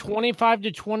Murray,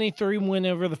 25-23 win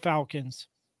over the Falcons.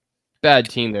 Bad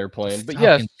team they're playing, but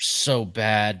yes, so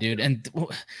bad, dude. And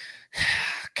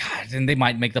God, and they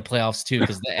might make the playoffs too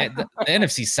because the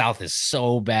NFC South is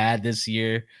so bad this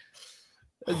year.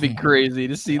 It'd be crazy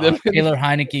to see them. Taylor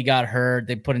Heineke got hurt.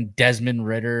 They put in Desmond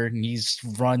Ridder, and he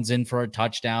runs in for a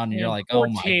touchdown, and you're like, "Oh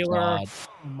my God,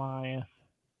 my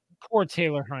poor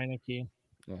Taylor Heineke."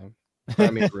 Yeah,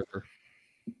 Ripper.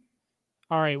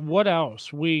 All right, what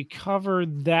else? We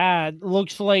covered that.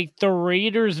 Looks like the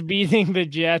Raiders beating the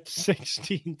Jets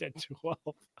 16-12.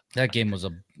 That game was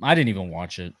I didn't even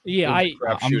watch it. Yeah, I'm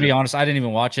gonna be honest. I didn't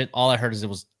even watch it. All I heard is it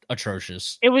was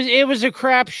atrocious. It was a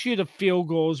crapshoot of field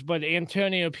goals, but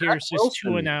Antonio Pierce is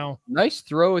 2-0. Nice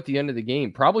throw at the end of the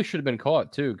game. Probably should have been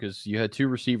caught too because you had two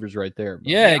receivers right there. But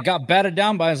yeah, it got batted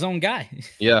down by his own guy.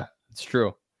 Yeah, it's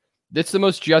true. It's the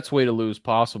most Jets way to lose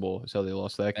possible. Is how they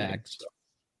lost that game. So.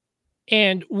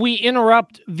 And we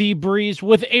interrupt the breeze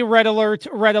with a red alert.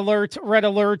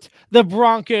 The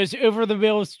Broncos over the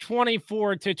Bills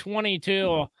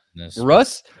 24-22.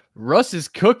 Russ is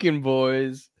cooking,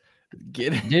 boys.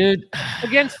 Get it, dude.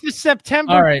 Against the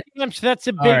September. All right. That's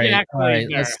a big accolade. All right.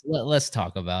 Let's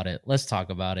talk about it. 12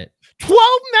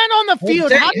 men on the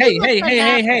field.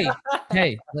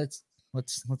 Hey. Let's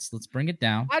bring it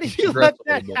down. How do you let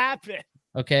that happen?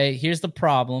 Okay, here's the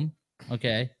problem.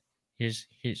 Okay. Here's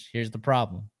the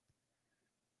problem.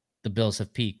 The Bills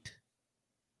have peaked.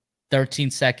 13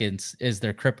 seconds is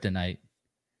their kryptonite.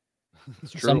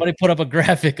 Somebody put up a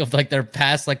graphic of their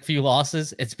past few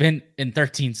losses. It's been in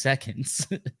 13 seconds.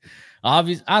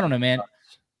 Obviously, I don't know, man.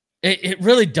 It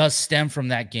really does stem from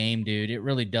that game, dude. It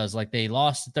really does. They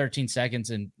lost 13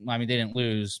 seconds, and they didn't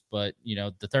lose, but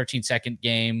the 13-second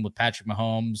game with Patrick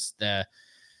Mahomes, the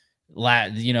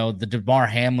DeMar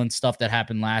Hamlin stuff that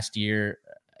happened last year.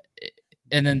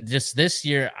 And then just this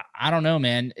year, I don't know,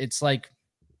 man. It's I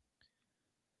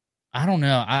don't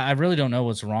know. I really don't know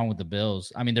what's wrong with the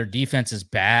Bills. Their defense is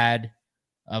bad.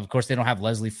 Of course, they don't have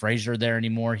Leslie Frazier there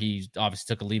anymore. He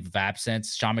obviously took a leave of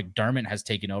absence. Sean McDermott has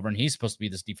taken over, and he's supposed to be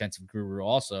this defensive guru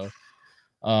also.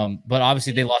 But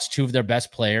obviously, they lost two of their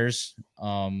best players,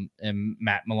 and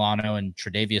Matt Milano and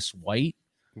Tre'Davious White.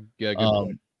 Yeah, good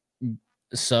point.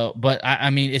 So, but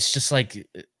it's just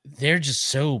they're just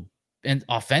so. And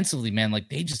offensively, man,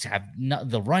 they just have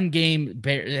the run game.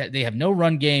 They have no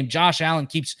run game. Josh Allen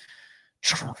keeps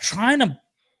trying to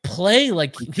play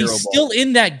he's still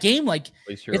in that game.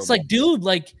 It's dude,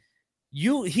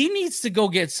 he needs to go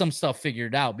get some stuff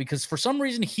figured out because for some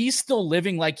reason he's still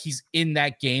living like he's in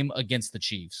that game against the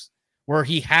Chiefs where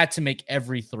he had to make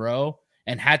every throw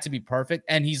and had to be perfect.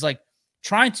 And he's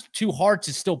trying too hard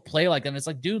to still play like that. And it's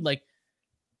dude,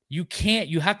 You can't.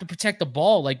 You have to protect the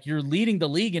ball. Like, you're leading the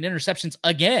league in interceptions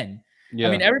again. Yeah.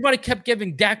 I mean, everybody kept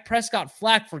giving Dak Prescott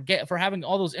flack for having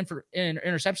all those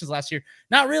interceptions last year,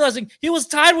 not realizing he was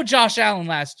tied with Josh Allen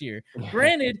last year.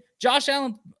 Granted, Josh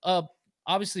Allen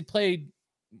obviously played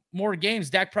more games.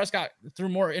 Dak Prescott threw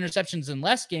more interceptions in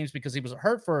less games because he was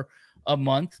hurt for a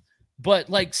month. But,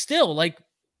 like, still, like,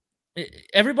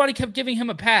 everybody kept giving him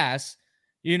a pass,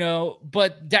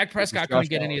 but Dak Prescott couldn't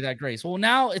get any of that grace. Well,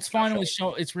 now it's finally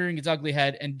it's rearing its ugly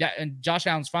head, and Josh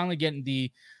Allen's finally getting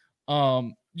the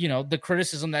the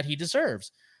criticism that he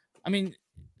deserves. I mean,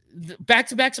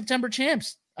 back-to-back September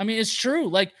champs. I mean, it's true.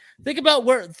 Like, think about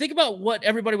what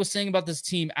everybody was saying about this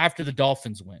team after the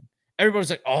Dolphins win. Everybody was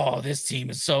like, "Oh, this team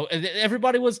is so."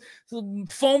 Everybody was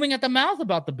foaming at the mouth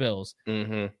about the Bills.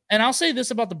 Mm-hmm. And I'll say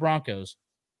this about the Broncos: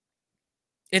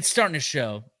 it's starting to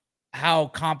show how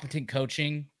competent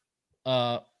coaching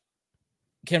can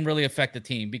really affect the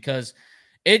team, because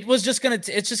it's just gonna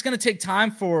take time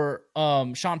for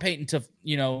Sean Payton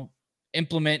to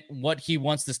implement what he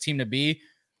wants this team to be.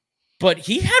 But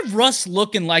he had Russ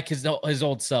looking like his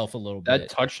old self a little bit. That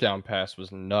touchdown pass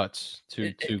was nuts.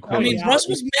 I mean, Russ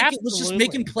was just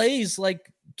making plays,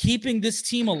 like keeping this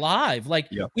team alive. Like,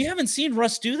 we haven't seen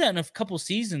Russ do that in a couple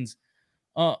seasons.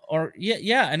 And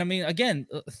I mean, again,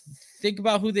 think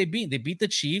about who they beat. They beat the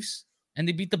Chiefs and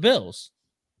they beat the Bills.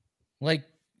 Like,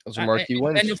 those are marquee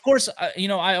wins. And of course,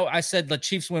 I said the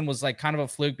Chiefs win was like kind of a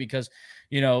fluke because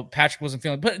Patrick wasn't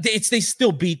feeling, but they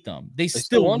still beat them. They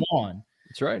still won.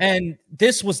 That's right. And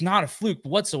this was not a fluke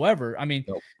whatsoever. I mean,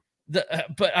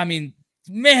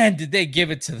 man, did they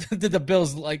give it to the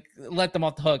Bills, like, let them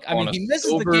off the hook. I mean, he misses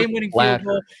the game-winning field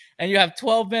goal, and you have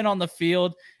 12 men on the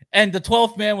field, and the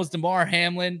 12th man was Damar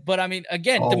Hamlin. But, I mean,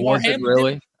 again, Damar Hamlin.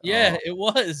 Really? It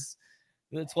was.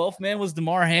 The 12th man was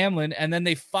Damar Hamlin, and then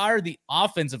they fired the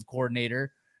offensive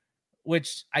coordinator,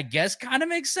 which I guess kind of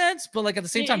makes sense, but, like, at the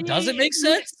same time, doesn't make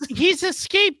sense. He's a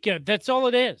scapegoat. That's all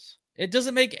it is. It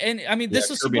doesn't make any. I mean, this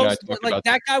was supposed to, like,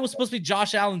 that guy was supposed to be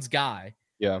Josh Allen's guy.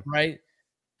 Yeah. Right.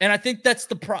 And I think that's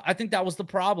I think that was the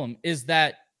problem, is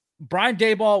that Brian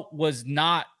Daboll was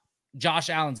not Josh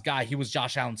Allen's guy. He was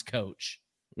Josh Allen's coach.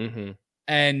 Mm-hmm.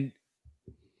 And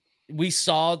we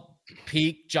saw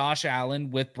peak Josh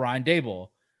Allen with Brian Daboll.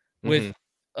 With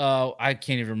I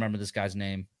can't even remember this guy's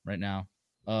name right now.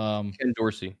 Ken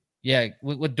Dorsey. Yeah,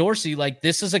 with Dorsey, like,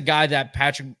 this is a guy that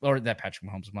Patrick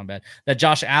Mahomes, my bad, that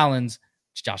Josh Allen's,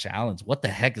 what the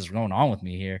heck is going on with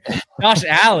me here? Josh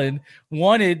Allen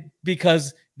wanted,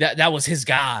 because that was his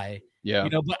guy. Yeah.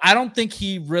 But I don't think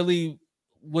he really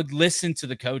would listen to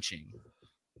the coaching.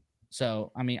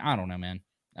 So, I mean, I don't know, man.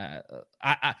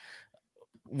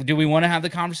 Do we want to have the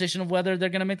conversation of whether they're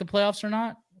going to make the playoffs or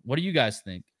not? What do you guys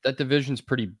think? That division's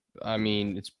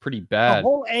it's pretty bad. The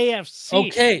whole AFC.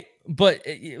 Okay, but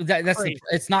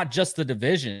it's not just the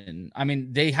division. I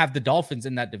mean, they have the Dolphins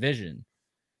in that division.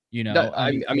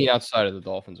 I mean, outside of the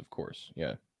Dolphins, of course.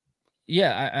 Yeah.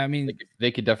 Yeah, I mean,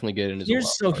 they could definitely get in as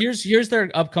well. Here's their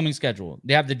upcoming schedule.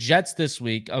 They have the Jets this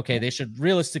week. Okay, they should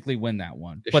realistically win that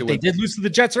one. But they did lose to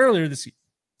the Jets earlier this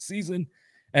season,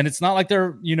 and it's not like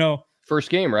they're,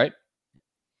 first game, right?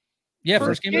 Yeah,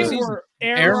 first game of the season.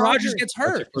 Aaron Rodgers gets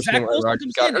hurt. Zach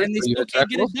Wilson comes in, and they still can't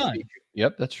get it done.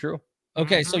 Yep, that's true.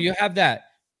 Okay, so you have that.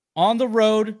 On the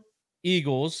road,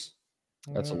 Eagles.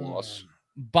 That's a loss.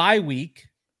 Bye week.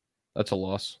 That's a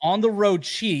loss. On the road,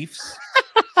 Chiefs.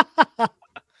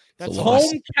 That's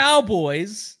home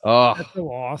Cowboys. Oh, that's a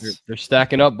loss. They're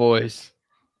stacking up, boys.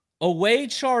 Away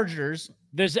Chargers.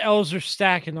 Those L's are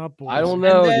stacking up, boys. I don't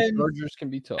know. The Chargers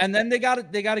can be tough. And then they got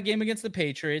a game against the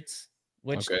Patriots.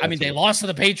 Which, I mean, they lost to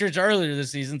the Patriots earlier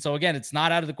this season. So, again, it's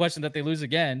not out of the question that they lose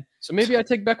again. So, maybe I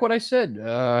take back what I said.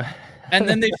 And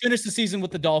then they finish the season with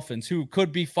the Dolphins, who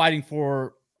could be fighting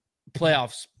for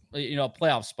playoffs, a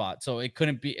playoff spot. So,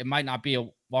 it might not be a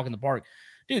walk in the park.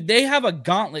 Dude, they have a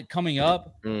gauntlet coming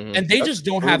up, and they just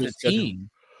don't have the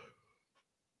team.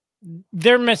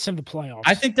 They're missing the playoffs.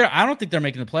 I don't think they're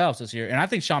making the playoffs this year. And I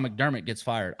think Sean McDermott gets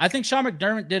fired. I think Sean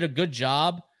McDermott did a good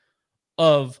job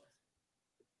of...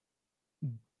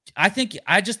 I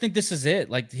just think this is it.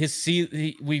 Like,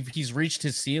 he's reached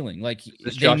his ceiling. Like,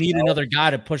 they need another guy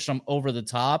to push them over the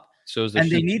top.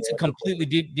 And they need to completely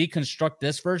deconstruct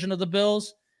this version of the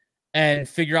Bills and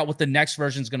figure out what the next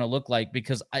version is going to look like,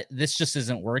 because this just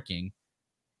isn't working.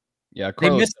 Yeah, they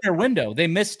missed their window. They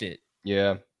missed it.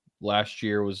 Yeah, last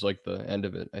year was like the end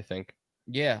of it, I think.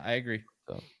 Yeah, I agree.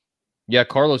 So, yeah,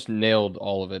 Carlos nailed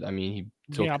all of it. I mean,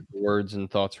 he took the words and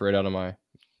thoughts right out of my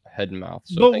head and mouth.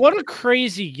 So but what a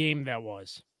crazy game that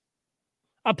was.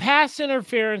 a pass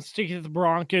interference to get the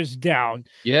Broncos down.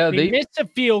 Yeah, they missed a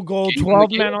field goal,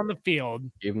 12 men on the field.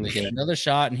 Gave him the game. Another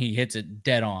shot, and he hits it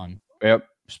dead on. Yep.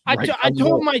 I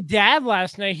told my dad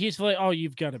last night, he's like, oh,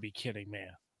 you've got to be kidding,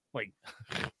 man. Like,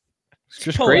 it's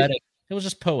just poetic. crazy. It was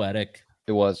just poetic.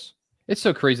 It was. It's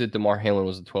so crazy that DeMar Hamlin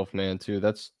was the 12th man, too.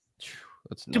 That's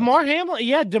nuts. DeMar Hamlin.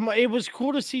 Yeah, it was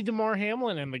cool to see DeMar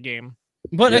Hamlin in the game.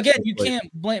 But again, you can't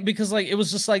blame because it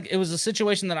was just it was a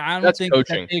situation that I don't think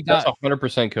coaching. That's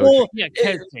 100% coaching. Well,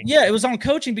 it was on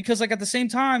coaching because at the same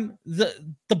time the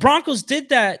Broncos did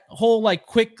that whole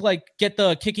quick get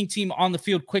the kicking team on the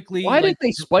field quickly. Why did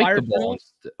they spike the ball?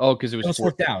 Oh, because it was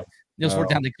fourth down. It was fourth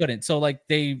down. They couldn't. So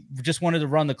they just wanted to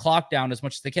run the clock down as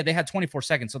much as they can. They had 24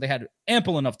 seconds, so they had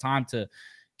ample enough time to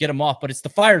get them off. But it's the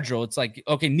fire drill. It's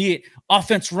okay,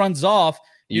 offense runs off.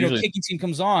 Kicking team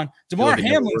comes on. DeMar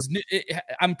Hamlin's,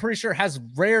 I'm pretty sure, has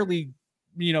rarely,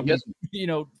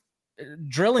 drilling.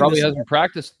 Probably hasn't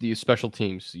practiced these special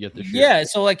teams yet this year. Yeah,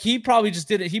 so he probably just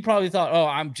did it. He probably thought, oh,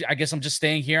 I guess I'm just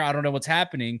staying here. I don't know what's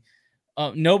happening.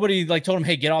 Nobody told him,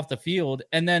 hey, get off the field.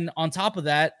 And then on top of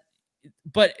that,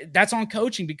 but that's on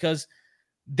coaching because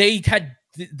they had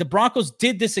the Broncos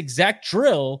did this exact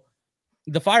drill,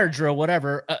 the fire drill,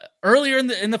 whatever, earlier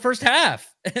in the first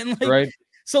half, and right.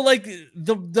 So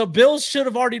the Bills should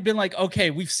have already been okay,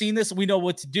 we've seen this, we know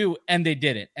what to do, and they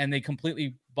didn't, and they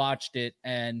completely botched it,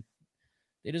 and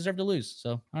they deserve to lose.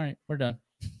 So all right, we're done.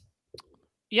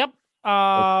 Yep.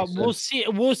 We'll see.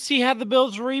 We'll see how the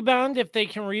Bills rebound, if they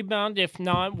can rebound. If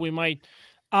not, we might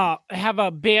have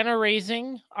a banner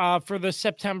raising for the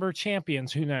September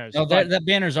champions. Who knows? No, that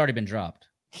banner's already been dropped.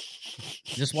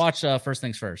 Just watch First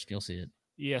Things First. You'll see it.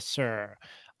 Yes, sir.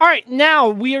 All right, now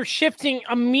we are shifting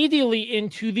immediately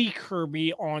into the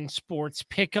Kirby on Sports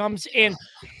Pick'ems. And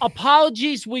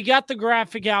apologies, we got the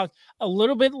graphic out a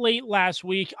little bit late last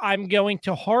week. I'm going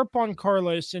to harp on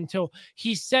Carlos until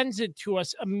he sends it to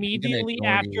us immediately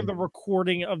after the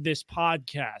recording of this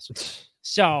podcast.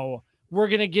 So we're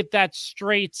going to get that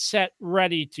straight set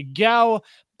ready to go.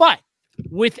 But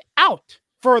without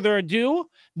further ado,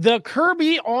 the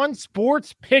Kirby on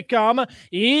Sports Pick'em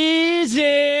is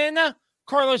in.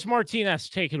 Carlos Martinez,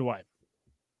 take it away.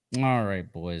 All right,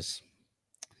 boys.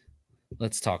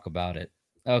 Let's talk about it.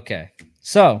 Okay.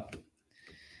 So,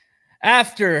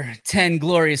 after 10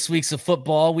 glorious weeks of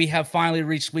football, we have finally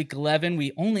reached week 11.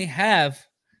 We only have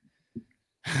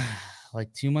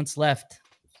 2 months left.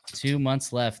 2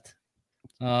 months left.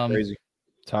 Crazy.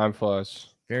 Time flies.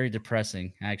 Very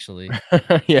depressing, actually.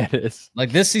 Yeah, it is.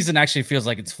 This season actually feels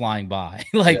like it's flying by.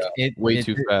 Way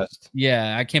too fast.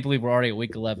 Yeah, I can't believe we're already at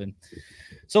week 11.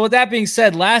 So with that being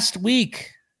said, last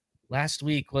week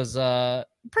was a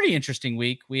pretty interesting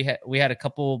week. We had a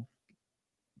couple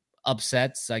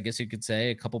upsets, I guess you could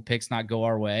say, a couple picks not go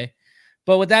our way.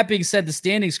 But with that being said, the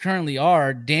standings currently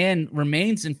are Dan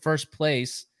remains in first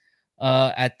place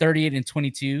at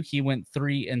 38-22. He went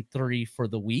 3-3 for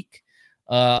the week.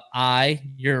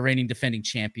 Your reigning defending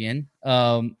champion,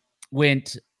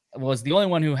 was the only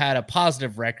one who had a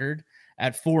positive record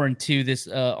at 4-2 this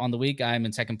on the week. I'm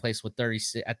in second place with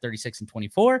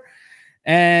 36-24.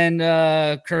 And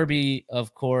Kirby,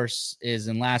 of course, is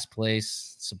in last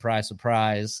place. Surprise,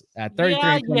 surprise. At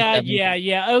 33.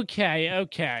 Yeah.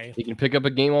 Okay. You can pick up a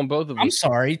game on both of them. I'm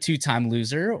sorry, two-time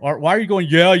loser. Or why are you going?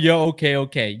 Yeah.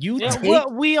 Okay.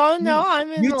 We all know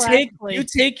I'm in last place. You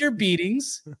take your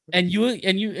beatings and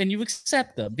you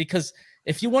accept them, because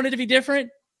if you wanted to be different,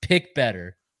 pick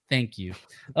better. Thank you.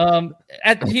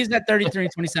 He's at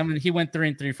 33-27. He went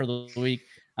 3-3 for the week.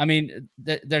 I mean,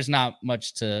 there's not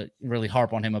much to really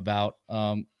harp on him about.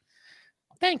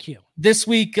 Thank you. This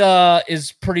week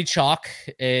is pretty chalk.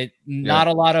 Not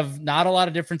a lot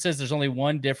of differences. There's only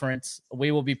one difference.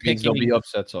 We will be picking. There'll be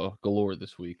upsets galore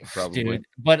this week, probably. Dude,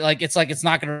 but it's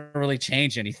not going to really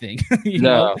change anything. You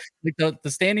know?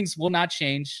 The standings will not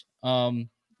change.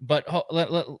 But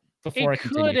before I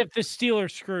continue, could if the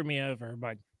Steelers screw me over,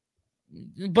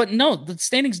 but no, the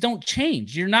standings don't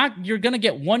change. You're going to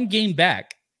get one game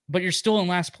back, but you're still in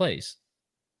last place.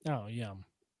 Oh yeah.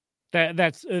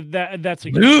 That's a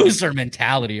loser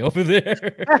mentality over there.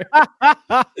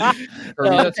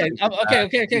 Okay.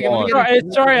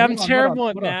 Sorry, I'm terrible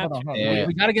at math.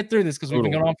 We got to get through this because we've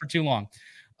been going on for too long.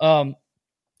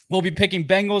 We'll be picking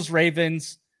Bengals,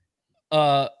 Ravens,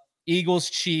 Eagles,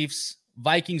 Chiefs,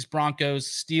 Vikings, Broncos,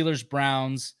 Steelers,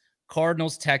 Browns,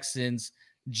 Cardinals, Texans,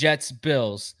 Jets,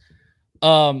 Bills.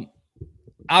 I'll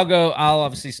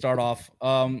obviously start off.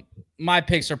 My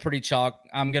picks are pretty chalk.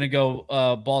 I'm going to go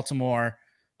Baltimore.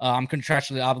 I'm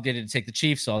contractually obligated to take the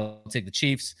Chiefs, so I'll take the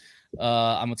Chiefs.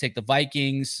 I'm gonna take the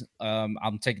Vikings.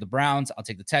 I'll take the Browns. I'll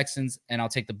take the Texans, and I'll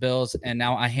take the Bills. And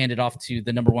now I hand it off to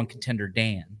the number one contender,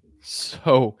 Dan.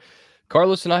 So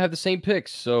Carlos and I have the same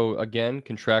picks. So again,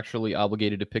 contractually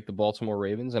obligated to pick the Baltimore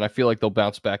Ravens, and I feel like they'll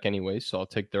bounce back anyway. So I'll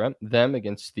take them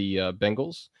against the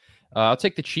Bengals. I'll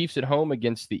take the Chiefs at home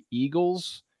against the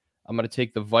Eagles. I'm going to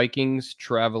take the Vikings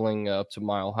traveling up to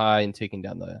Mile High and taking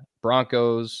down the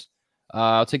Broncos.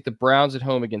 I'll take the Browns at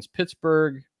home against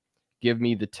Pittsburgh. Give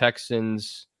me the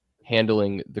Texans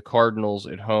handling the Cardinals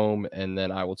at home, and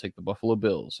then I will take the Buffalo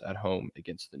Bills at home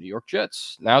against the New York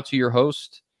Jets. Now to your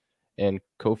host and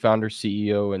co-founder,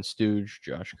 CEO, and stooge,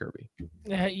 Josh Kirby.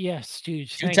 Yes,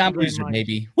 stooge. Two-time loser,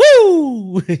 maybe.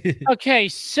 Woo! Okay,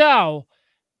 so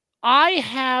I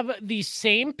have the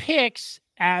same picks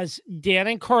as Dan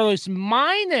and Carlos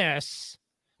minus,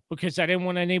 because I didn't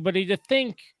want anybody to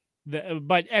think that,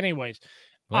 but anyways,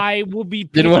 what? I will be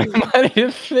didn't want anybody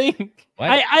to think.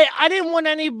 I didn't want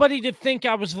anybody to think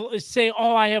I was saying,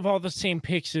 oh, I have all the same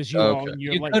picks as you all.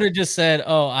 You could have just said,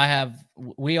 oh,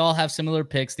 we all have similar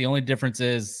picks. The only difference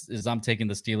is I'm taking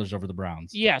the Steelers over the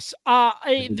Browns. Yes.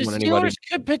 The Steelers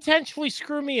could potentially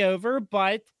screw me over,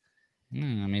 but I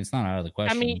mean, it's not out of the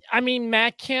question. I mean,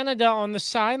 Matt Canada on the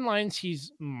sidelines,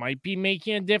 he's might be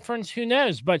making a difference. Who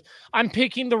knows? But I'm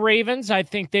picking the Ravens. I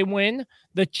think they win.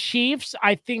 The Chiefs.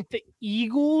 I think the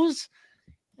Eagles.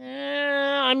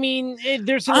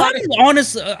 There's a lot.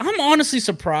 I'm honestly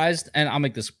surprised, and I'll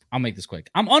make this quick.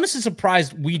 I'm honestly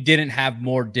surprised we didn't have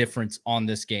more difference on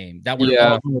this game. That we're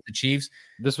going with the Chiefs.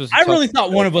 I really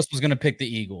thought one of us was going to pick the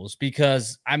Eagles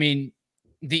because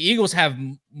the Eagles have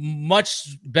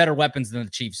much better weapons than the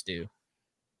Chiefs do.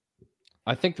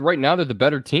 I think right now they're the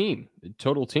better team, the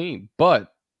total team,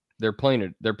 but they're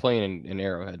playing in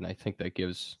Arrowhead, and I think that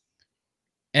gives.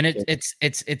 And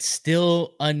it's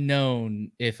still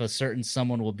unknown if a certain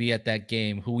someone will be at that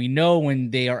game who we know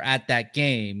when they are at that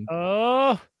game.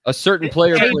 A certain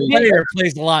player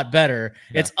plays a lot better.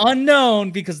 Yeah. It's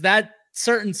unknown because that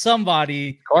certain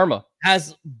somebody karma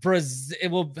has Brazil. It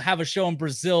will have a show in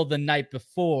Brazil the night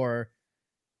before.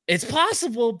 It's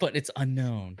possible, but it's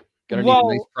unknown. Gonna need a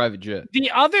nice private jet.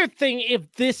 The other thing, if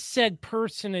this said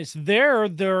person is there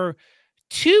are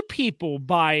two people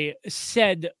by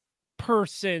said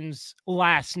person's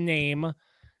last name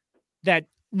that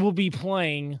will be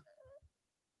playing.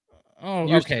 Oh,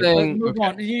 okay. Let's move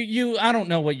on. I don't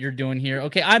know what you're doing here.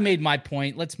 Okay, I made my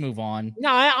point. Let's move on. No,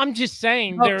 I'm just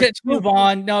saying. Let's move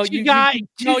on. No, two guys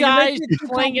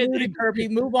playing it. Kirby,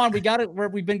 move on. We got it.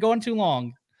 We've been going too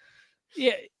long.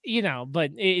 Yeah,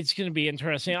 but it's going to be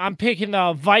interesting. I'm picking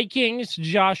the Vikings.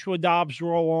 Joshua Dobbs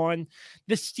roll on.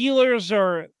 The Steelers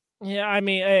are.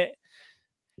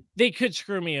 They could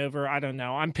screw me over. I don't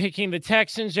know. I'm picking the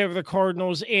Texans over the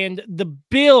Cardinals and the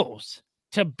Bills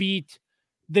to beat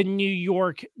the New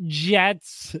York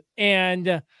Jets.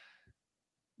 And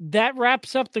that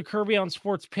wraps up the Kirby on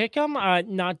Sports Pick'em.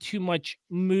 Not too much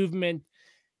movement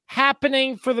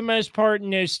happening for the most part.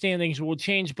 No standings will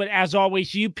change. But as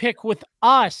always, you pick with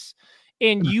us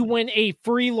and you win a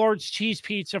free large cheese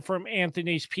pizza from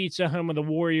Anthony's Pizza, home of the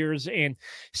Warriors and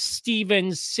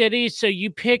Stevens City. So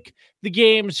you pick the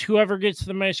games. Whoever gets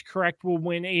the most correct will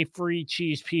win a free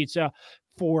cheese pizza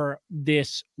for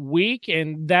this week.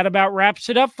 And that about wraps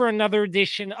it up for another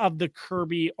edition of the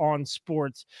Kirby on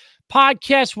Sports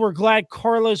podcast. We're glad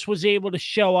Carlos was able to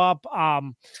show up.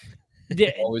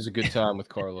 Always a good time with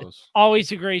Carlos.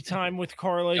 Always a great time with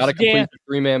Carlos. Got to complete the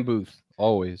three-man booth.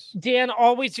 Always. Dan,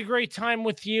 always a great time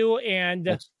with you,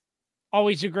 and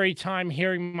always a great time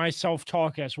hearing myself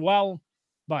talk as well.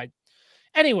 But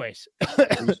anyways,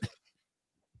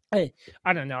 I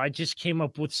don't know. I just came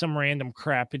up with some random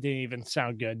crap. It didn't even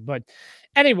sound good. But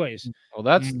anyways.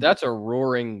 Well, that's a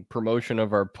roaring promotion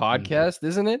of our podcast,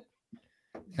 isn't it?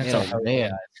 That's our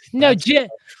man. No,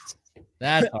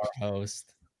 that's our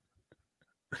host.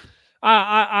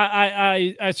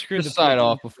 I screwed the sign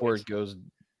off before it goes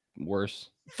worse.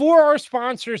 For our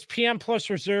sponsors, PM Plus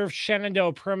Reserve,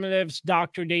 Shenandoah Primitives,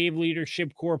 Dr. Dave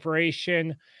Leadership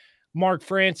Corporation, Mark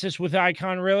Francis with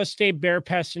Icon Real Estate, Bear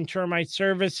Pest and Termite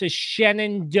Services,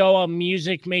 Shenandoah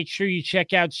Music. Make sure you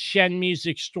check out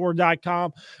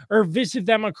shenmusicstore.com or visit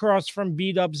them across from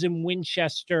B-Dubs in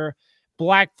Winchester.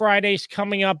 Black Friday's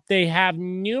coming up. They have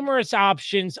numerous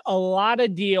options, a lot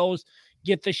of deals.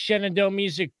 Get the Shenandoah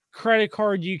Music credit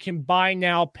card. You can buy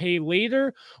now, pay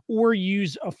later, or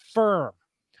use Affirm.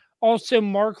 Also,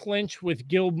 Mark Lynch with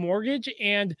Guild Mortgage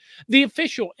and the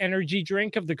official energy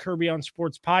drink of the Kirby on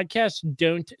Sports podcast,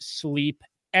 Don't Sleep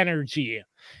energy.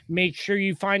 Make sure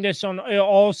you find us on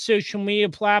all social media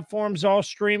platforms, all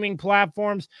streaming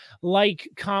platforms. Like,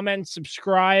 comment,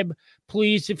 subscribe.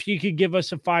 Please, if you could give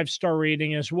us a 5-star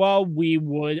rating as well, we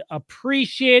would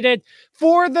appreciate it.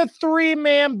 For the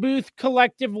three-man booth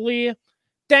collectively,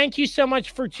 thank you so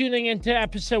much for tuning into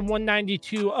episode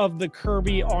 192 of the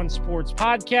Kirby on Sports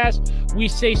podcast. We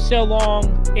say so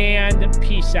long and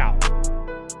peace out.